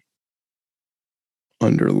I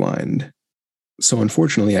underlined. So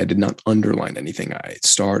unfortunately, I did not underline anything. I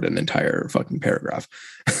starred an entire fucking paragraph.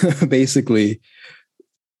 Basically,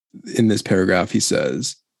 in this paragraph, he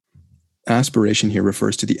says, aspiration here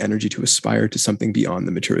refers to the energy to aspire to something beyond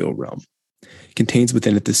the material realm. It contains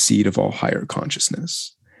within it the seed of all higher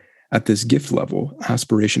consciousness. At this gift level,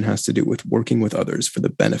 aspiration has to do with working with others for the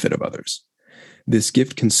benefit of others. This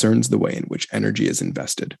gift concerns the way in which energy is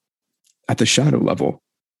invested. At the shadow level,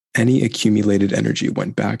 any accumulated energy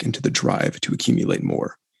went back into the drive to accumulate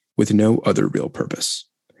more, with no other real purpose.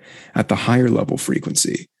 At the higher level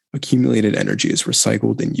frequency, accumulated energy is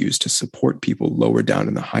recycled and used to support people lower down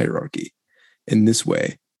in the hierarchy. In this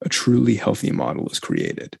way, a truly healthy model is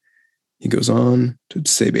created. He goes on to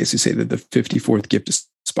basically say that the 54th gift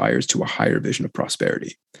aspires to a higher vision of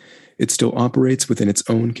prosperity. It still operates within its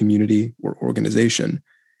own community or organization,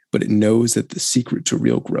 but it knows that the secret to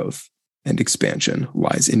real growth and expansion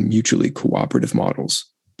lies in mutually cooperative models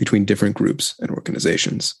between different groups and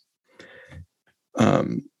organizations.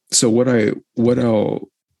 So what I'll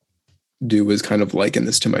do is kind of liken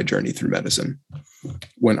this to my journey through medicine.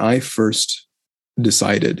 When I first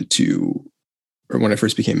decided to, or when I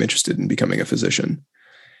first became interested in becoming a physician,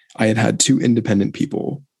 I had two independent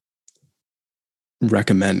people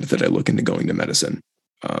recommend that I look into going to medicine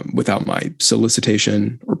without my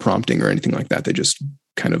solicitation or prompting or anything like that. They just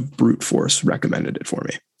kind of brute force recommended it for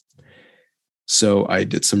me. So I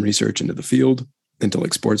did some research into the field, into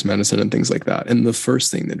like sports medicine and things like that. And the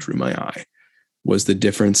first thing that drew my eye was the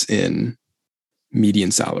difference in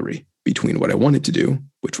median salary between what I wanted to do,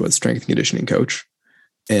 which was strength and conditioning coach,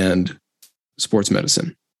 and sports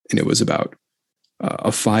medicine. And it was about a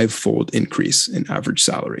 5-fold increase in average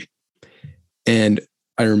salary. And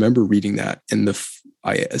I remember reading that, and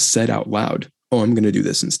I said out loud, "Oh, I'm going to do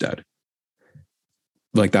this instead."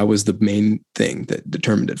 Like that was the main thing that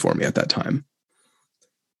determined it for me at that time.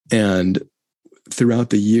 And throughout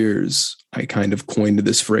the years, I kind of coined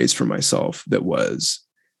this phrase for myself that was,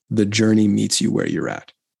 the journey meets you where you're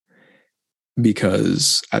at.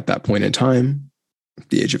 Because at that point in time, at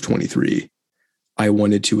the age of 23, I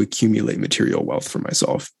wanted to accumulate material wealth for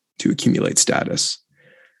myself, to accumulate status.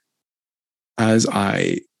 As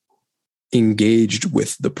I engaged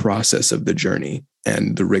with the process of the journey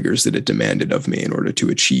and the rigors that it demanded of me in order to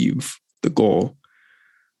achieve the goal,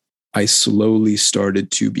 I slowly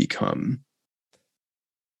started to become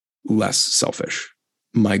less selfish.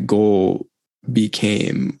 My goal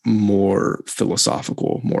became more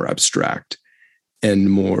philosophical, more abstract, and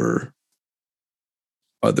more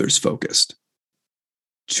others focused,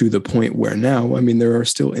 to the point where now, I mean, there are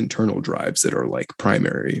still internal drives that are like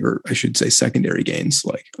primary, or I should say secondary gains.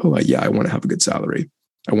 Like, oh yeah, I want to have a good salary.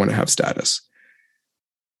 I want to have status.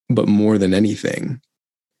 But more than anything,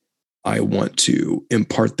 I want to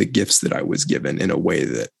impart the gifts that I was given in a way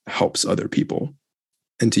that helps other people,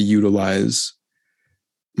 and to utilize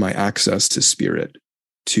my access to spirit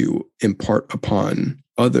to impart upon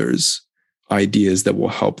others ideas that will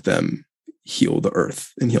help them heal the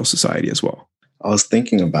earth and heal society as well. I was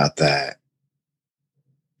thinking about that,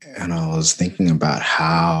 and I was thinking about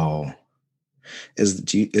how is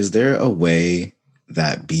there a way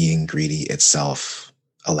that being greedy itself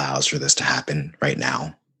allows for this to happen right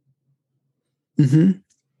now? Mm-hmm.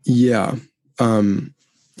 Yeah.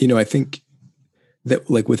 I think that,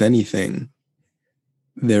 like with anything,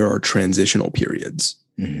 there are transitional periods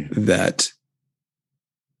that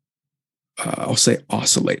I'll say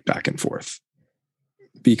oscillate back and forth,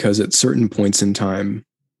 because at certain points in time,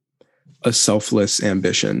 a selfless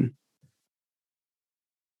ambition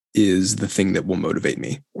is the thing that will motivate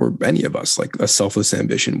me, or any of us. Like a selfless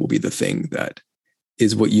ambition will be the thing that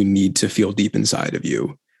is what you need to feel deep inside of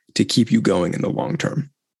you to keep you going in the long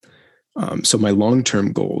term. So my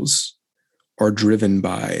long-term goals are driven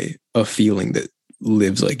by a feeling that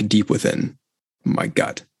lives like deep within my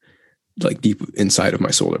gut, like deep inside of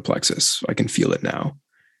my solar plexus. I can feel it now.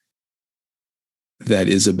 That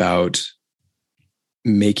is about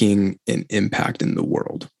making an impact in the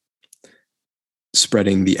world,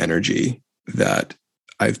 spreading the energy that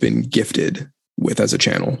I've been gifted with as a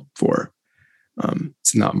channel for.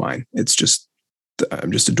 It's not mine. It's just,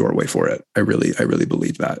 I'm just a doorway for it. I really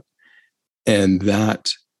believe that. And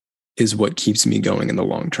that is what keeps me going in the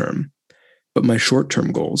long term. But my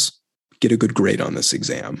short-term goals, get a good grade on this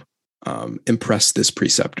exam, impress this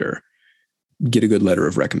preceptor, get a good letter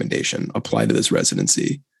of recommendation, apply to this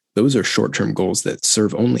residency. Those are short-term goals that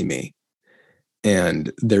serve only me.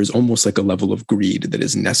 And there's almost like a level of greed that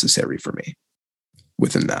is necessary for me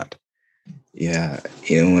within that. Yeah.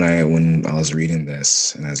 When I was reading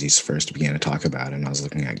this, and as you first began to talk about it, and I was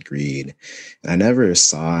looking at greed, and I never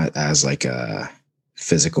saw it as like a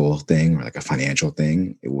physical thing or like a financial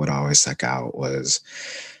thing. What I always stuck out was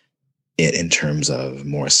it in terms of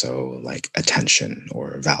more so like attention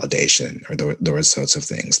or validation, or those sorts of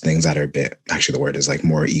things that are a bit, actually the word is like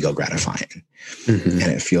more ego gratifying. And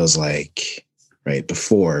it feels like right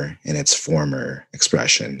before, in its former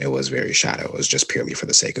expression, it was very shadow. It was just purely for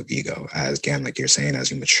the sake of ego. As again, like you're saying, as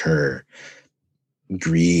you mature,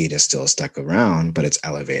 greed is still stuck around, but it's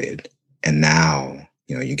elevated. And now,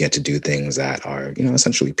 You get to do things that are,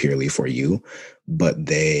 essentially purely for you, but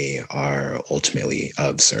they are ultimately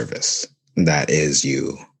of service. That is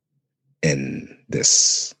you in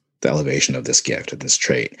the elevation of this gift, of this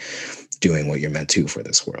trait, doing what you're meant to for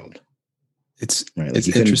this world. It's right. Like it's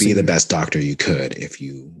you couldn't be interesting. the best doctor you could if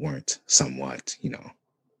you weren't somewhat,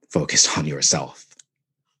 focused on yourself.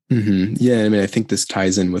 Mm-hmm. Yeah, I mean, I think this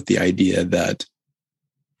ties in with the idea that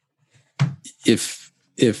if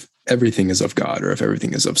everything is of God, or if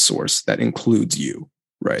everything is of source, that includes you,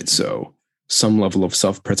 right? So some level of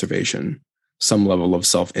self-preservation, some level of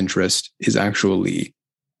self-interest is actually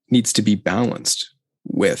needs to be balanced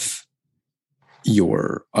with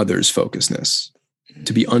your others' focusedness.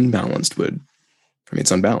 To be unbalanced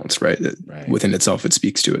it's unbalanced, right? Right. Within itself, it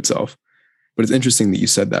speaks to itself. But it's interesting that you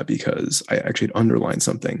said that, because I actually had underlined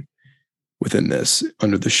something within this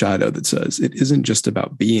under the shadow that says it isn't just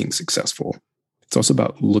about being successful. It's also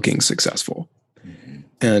about looking successful. Mm-hmm.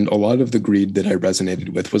 And a lot of the greed that I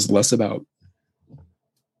resonated with was less about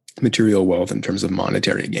material wealth in terms of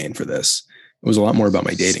monetary gain for this. It was a lot more about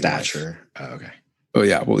my dating stature. life. Oh, okay. Oh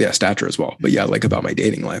yeah. Well, yeah, stature as well. But yeah, like about my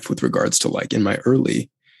dating life with regards to like in my early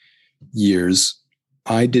years,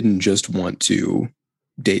 I didn't just want to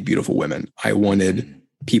date beautiful women. I wanted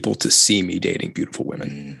people to see me dating beautiful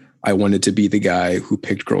women. I wanted to be the guy who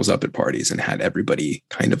picked girls up at parties and had everybody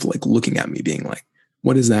kind of like looking at me being like,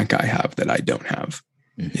 what does that guy have that I don't have?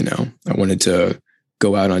 I wanted to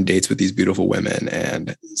go out on dates with these beautiful women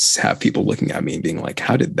and have people looking at me and being like,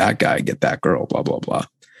 how did that guy get that girl? Blah, blah, blah.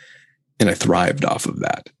 And I thrived off of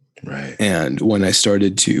that. Right. And when I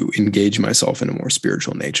started to engage myself in a more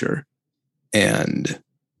spiritual nature, and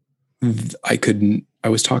I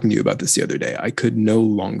was talking to you about this the other day, I could no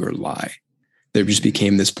longer lie. There just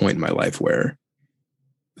became this point in my life where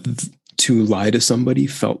to lie to somebody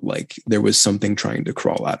felt like there was something trying to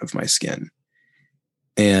crawl out of my skin.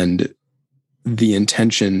 And the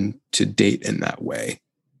intention to date in that way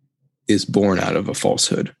is born out of a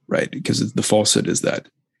falsehood, right? Because the falsehood is that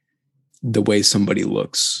the way somebody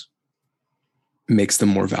looks makes them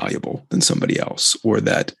more valuable than somebody else, or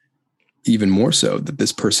that even more so, that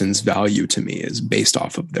this person's value to me is based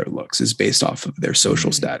off of their looks, is based off of their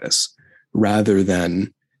social status, rather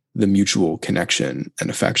than the mutual connection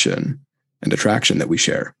and affection and attraction that we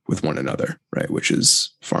share with one another, right? Which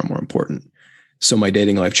is far more important. So my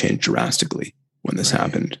dating life changed drastically when this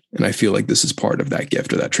happened. And I feel like this is part of that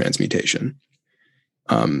gift or that transmutation.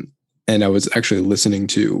 And I was actually listening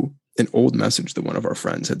to an old message that one of our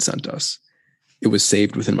friends had sent us. It was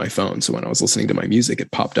saved within my phone. So when I was listening to my music, it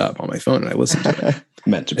popped up on my phone and I listened to it.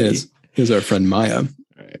 Meant to be. It was our friend Maya.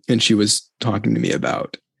 Right. And she was talking to me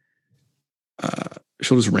about,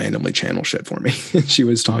 she'll just randomly channel shit for me. And she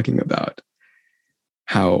was talking about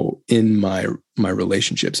how in my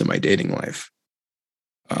relationships and my dating life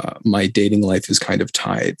is kind of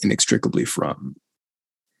tied inextricably from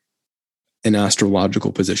an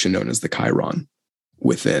astrological position known as the Chiron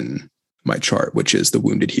within my chart, which is the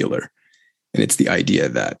wounded healer. And it's the idea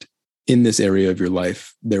that in this area of your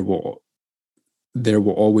life, there will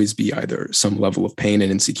always be either some level of pain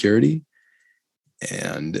and insecurity.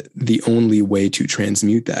 And the only way to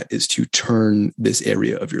transmute that is to turn this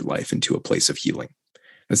area of your life into a place of healing.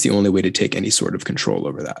 That's the only way to take any sort of control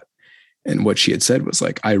over that. And what she had said was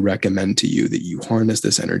like, I recommend to you that you harness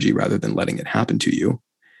this energy rather than letting it happen to you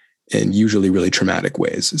in usually really traumatic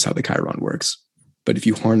ways, is how the Chiron works. But if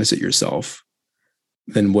you harness it yourself,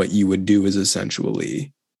 then what you would do is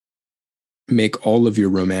essentially make all of your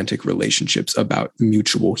romantic relationships about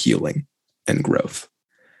mutual healing and growth.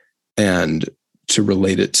 And to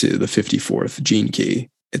relate it to the 54th gene key,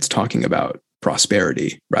 it's talking about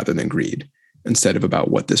prosperity rather than greed, instead of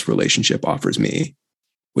about what this relationship offers me,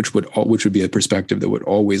 which would be a perspective that would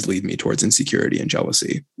always lead me towards insecurity and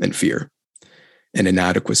jealousy and fear and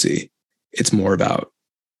inadequacy. It's more about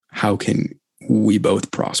how can we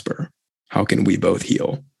both prosper? How can we both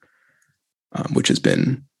heal? Which has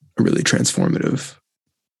been a really transformative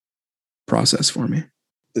process for me.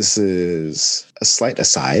 This is a slight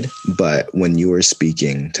aside, but when you were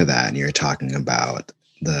speaking to that and you were talking about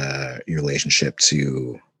your relationship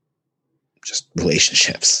to just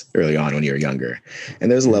relationships early on when you were younger, and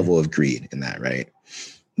there's a level of greed in that, right?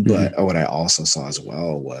 But what I also saw as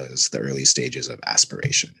well was the early stages of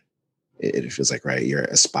aspiration. It feels like, right, you're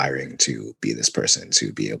aspiring to be this person,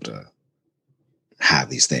 to be able to have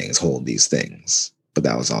these things, hold these things. But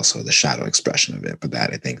that was also the shadow expression of it. But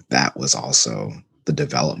I think that was also the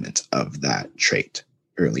development of that trait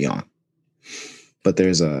early on. But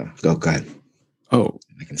there's go ahead. Oh,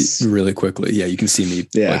 really quickly. Yeah, you can see me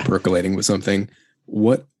like percolating with something.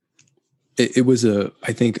 What it was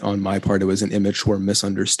I think on my part, it was an immature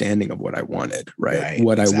misunderstanding of what I wanted, right?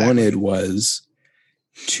 What exactly. I wanted was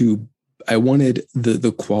I wanted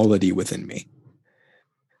the quality within me.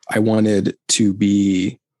 I wanted to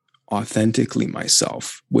be authentically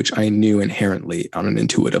myself, which I knew inherently on an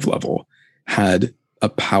intuitive level had a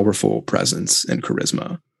powerful presence and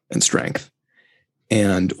charisma and strength.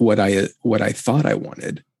 And what I thought I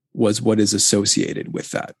wanted was what is associated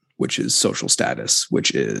with that, which is social status,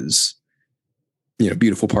 which is,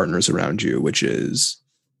 beautiful partners around you, which is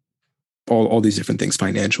all these different things,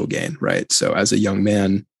 financial gain, right? So as a young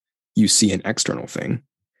man, you see an external thing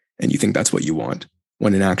and you think that's what you want,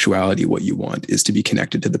 when in actuality, what you want is to be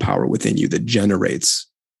connected to the power within you that generates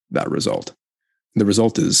that result. The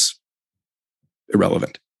result is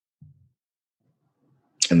irrelevant.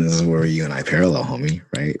 And this is where you and I parallel, homie,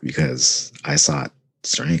 right? Because I sought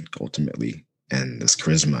strength ultimately, and this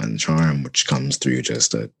charisma and charm, which comes through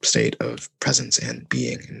just a state of presence and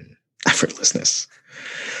being and effortlessness.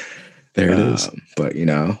 There it is. But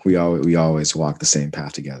we always walk the same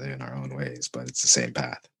path together in our own ways, but it's the same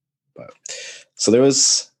path. But so there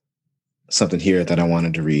was something here that I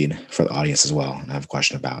wanted to read for the audience as well, and I have a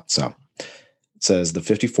question about. So it says, the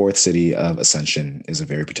 54th city of ascension is a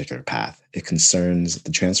very particular path. It concerns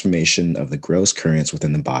the transformation of the gross currents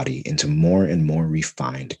within the body into more and more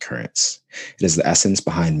refined currents. It is the essence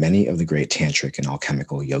behind many of the great tantric and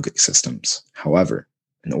alchemical yogic systems. However,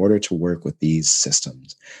 in order to work with these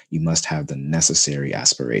systems, you must have the necessary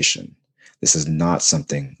aspiration. This is not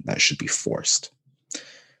something that should be forced.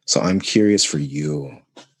 So I'm curious for you,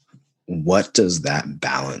 what does that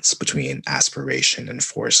balance between aspiration and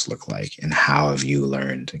force look like? And how have you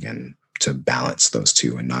learned, again, to balance those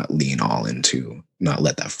two and not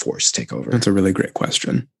let that force take over? That's a really great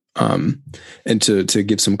question. And to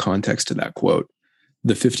give some context to that quote,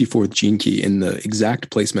 the 54th gene key in the exact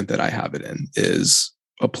placement that I have it in is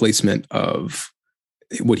a placement of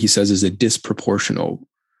what he says is a disproportional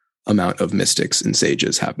amount of mystics and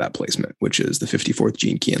sages have that placement, which is the 54th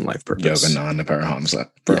gene key in life purpose. Yogananda Paramahamsa.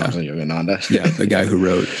 Yogananda. Yeah, the guy who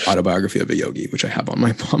wrote Autobiography of a Yogi, which I have on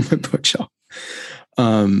my bookshelf.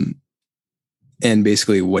 And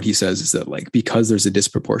basically what he says is that, like, because there's a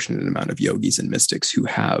disproportionate amount of yogis and mystics who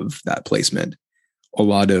have that placement,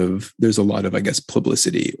 there's a lot of, I guess,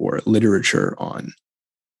 publicity or literature on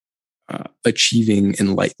achieving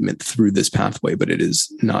enlightenment through this pathway, but it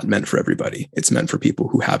is not meant for everybody. It's meant for people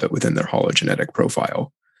who have it within their hologenetic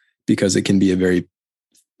profile, because it can be a very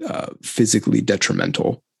physically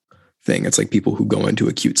detrimental thing. It's like people who go into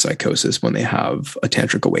acute psychosis when they have a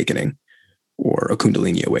tantric awakening or a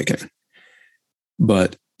kundalini awakening.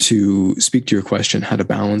 But to speak to your question, how to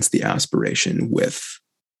balance the aspiration with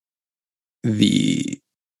the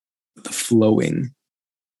flowing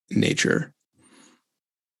nature.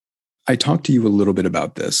 I talked to you a little bit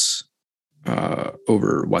about this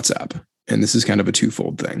over WhatsApp, and this is kind of a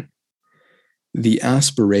twofold thing. The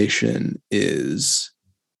aspiration is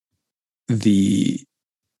I'm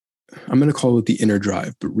going to call it the inner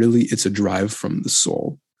drive, but really it's a drive from the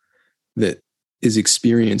soul that is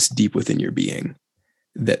experienced deep within your being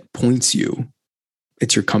that points you.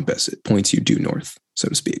 It's your compass. It points you due north, so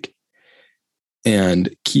to speak.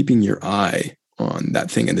 And keeping your eye on that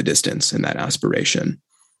thing in the distance and that aspiration,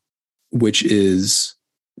 which is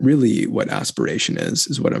really what aspiration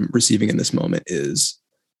is what I'm receiving in this moment, is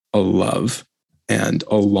a love and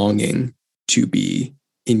a longing to be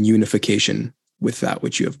in unification with that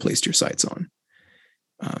which you have placed your sights on.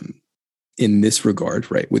 In this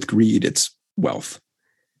regard, right, with greed, it's wealth.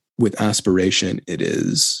 With aspiration, it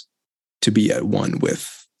is to be at one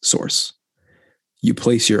with source. You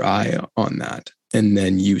place your eye on that, and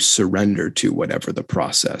then you surrender to whatever the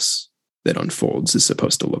process that unfolds is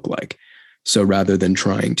supposed to look like. So rather than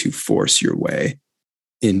trying to force your way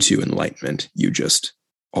into enlightenment, you just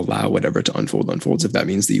allow whatever to unfolds. If that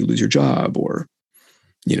means that you lose your job or,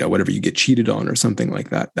 whatever, you get cheated on or something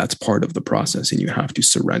like that, that's part of the process, and you have to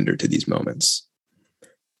surrender to these moments.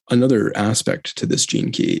 Another aspect to this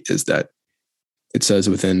gene key is that it says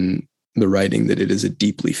within the writing that it is a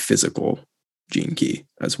deeply physical gene key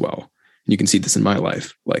as well. And you can see this in my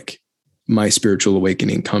life. Like, my spiritual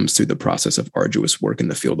awakening comes through the process of arduous work in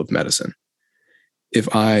the field of medicine. If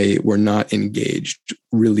I were not engaged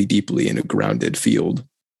really deeply in a grounded field,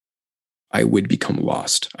 I would become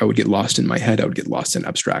lost. I would get lost in my head. I would get lost in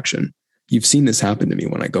abstraction. You've seen this happen to me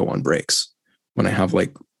when I go on breaks. When I have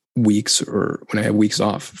weeks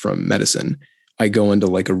off from medicine, I go into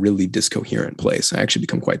a really discoherent place. I actually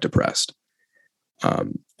become quite depressed.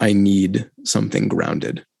 I need something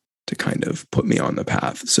grounded to kind of put me on the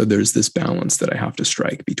path. So there's this balance that I have to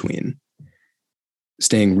strike between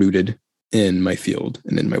staying rooted in my field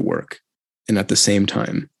and in my work. And at the same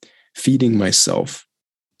time, feeding myself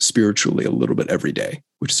spiritually a little bit every day,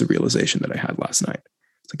 which is a realization that I had last night.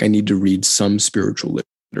 It's like I need to read some spiritual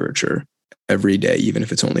literature every day, even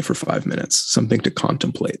if it's only for 5 minutes, something to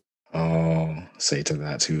contemplate. I'll say to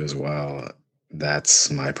that too as well. That's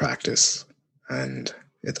my practice. And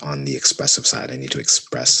it's on the expressive side. I need to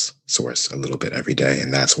express source a little bit every day.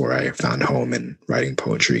 And that's where I found home in writing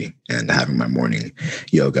poetry and having my morning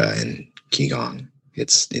yoga and Qigong.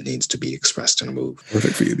 It needs to be expressed in a move.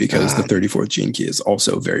 Perfect for you, because the 34th gene key is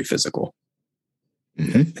also very physical.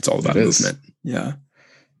 Mm-hmm. It's all about movement. Yeah.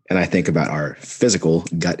 And I think about our physical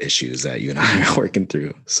gut issues that you and I are working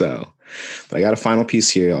through. So, but I got a final piece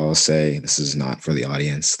here. I'll say this is not for the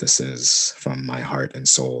audience. This is from my heart and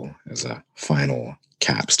soul as a final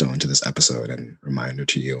capstone to this episode and reminder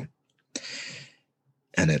to you.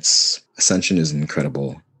 And it's Ascension is an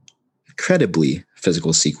incredibly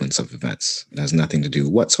physical sequence of events. It has nothing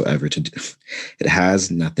whatsoever to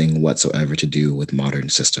do with modern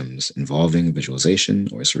systems involving visualization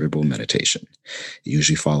or cerebral meditation. It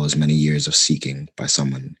usually follows many years of seeking by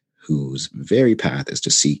someone whose very path is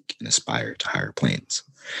to seek and aspire to higher planes.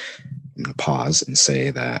 I'm going to pause and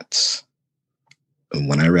say that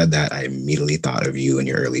when I read that, I immediately thought of you in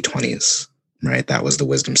your early 20s, right? That was the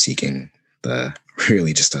wisdom seeking, the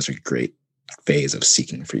really just such a great phase of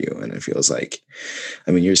seeking for you. And it feels like,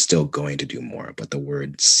 I mean, you're still going to do more, but the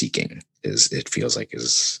word seeking is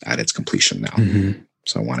at its completion now. Mm-hmm.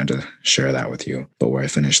 So I wanted to share that with you. But where I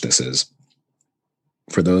finish this is,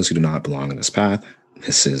 for those who do not belong in this path,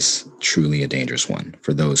 this is truly a dangerous one.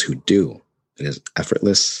 For those who do, it is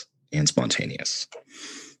effortless and spontaneous.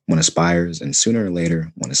 One aspires, and sooner or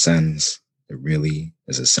later, one ascends. It really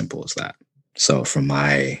is as simple as that. So from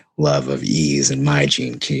my love of ease and my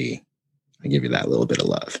gene key, I give you that little bit of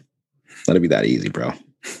love. Let it be that easy, bro.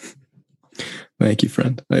 Thank you,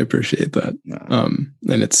 friend. I appreciate that. And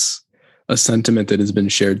it's a sentiment that has been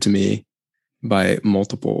shared to me by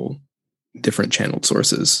multiple different channeled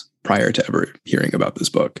sources prior to ever hearing about this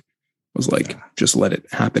book. It was like, just let it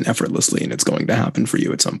happen effortlessly, and it's going to happen for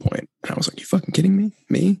you at some point. And I was like, you fucking kidding me?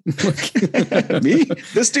 Me? Me?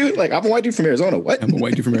 This dude? Like, I'm a white dude from Arizona. What? I'm a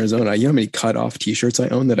white dude from Arizona. You know how many cut off t-shirts I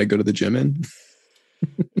own that I go to the gym in?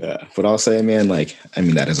 Yeah, but I'll say, man,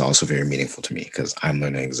 that is also very meaningful to me, because I'm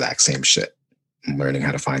learning the exact same shit. I'm learning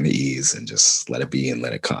how to find the ease and just let it be and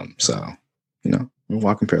let it come. So, we're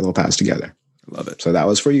walking parallel paths together. I love it. So that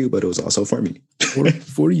was for you, but it was also for me.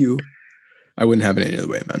 for you. I wouldn't have it any other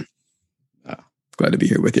way, man. Glad to be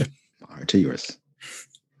here with you. My heart to yours.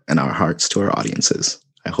 And our hearts to our audiences.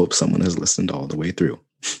 I hope someone has listened all the way through.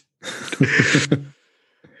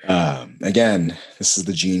 Again, this is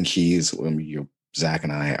the Gene Keys. Zach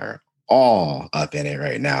and I are all up in it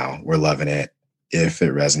right now. We're loving it. If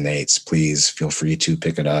it resonates, please feel free to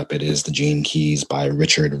pick it up. It is The Gene Keys by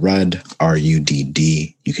Richard Rudd,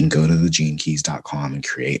 RUDD. You can go to thegenekeys.com and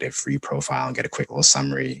create a free profile and get a quick little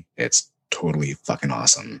summary. It's totally fucking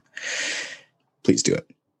awesome. Please do it.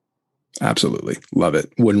 Absolutely. Love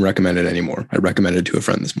it. Wouldn't recommend it anymore. I recommended it to a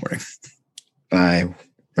friend this morning. I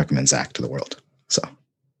recommend Zach to the world. So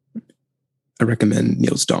I recommend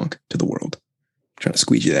Niels Donk to the world. I'm trying to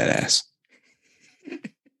squeegee that ass.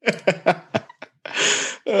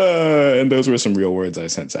 And those were some real words I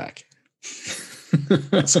sent Zach.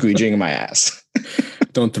 Squeegeeing my ass.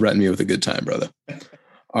 Don't threaten me with a good time, brother.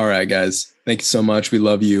 All right, guys. Thank you so much. We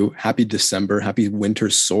love you. Happy December. Happy winter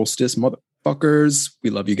solstice, motherfuckers. We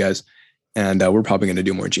love you guys. And we're probably going to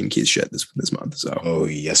do more Gene Keys shit this month. So. Oh,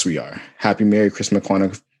 yes, we are. Happy Merry Christmas,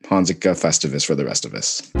 Hanukkah, Festivus for the rest of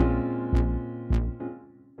us.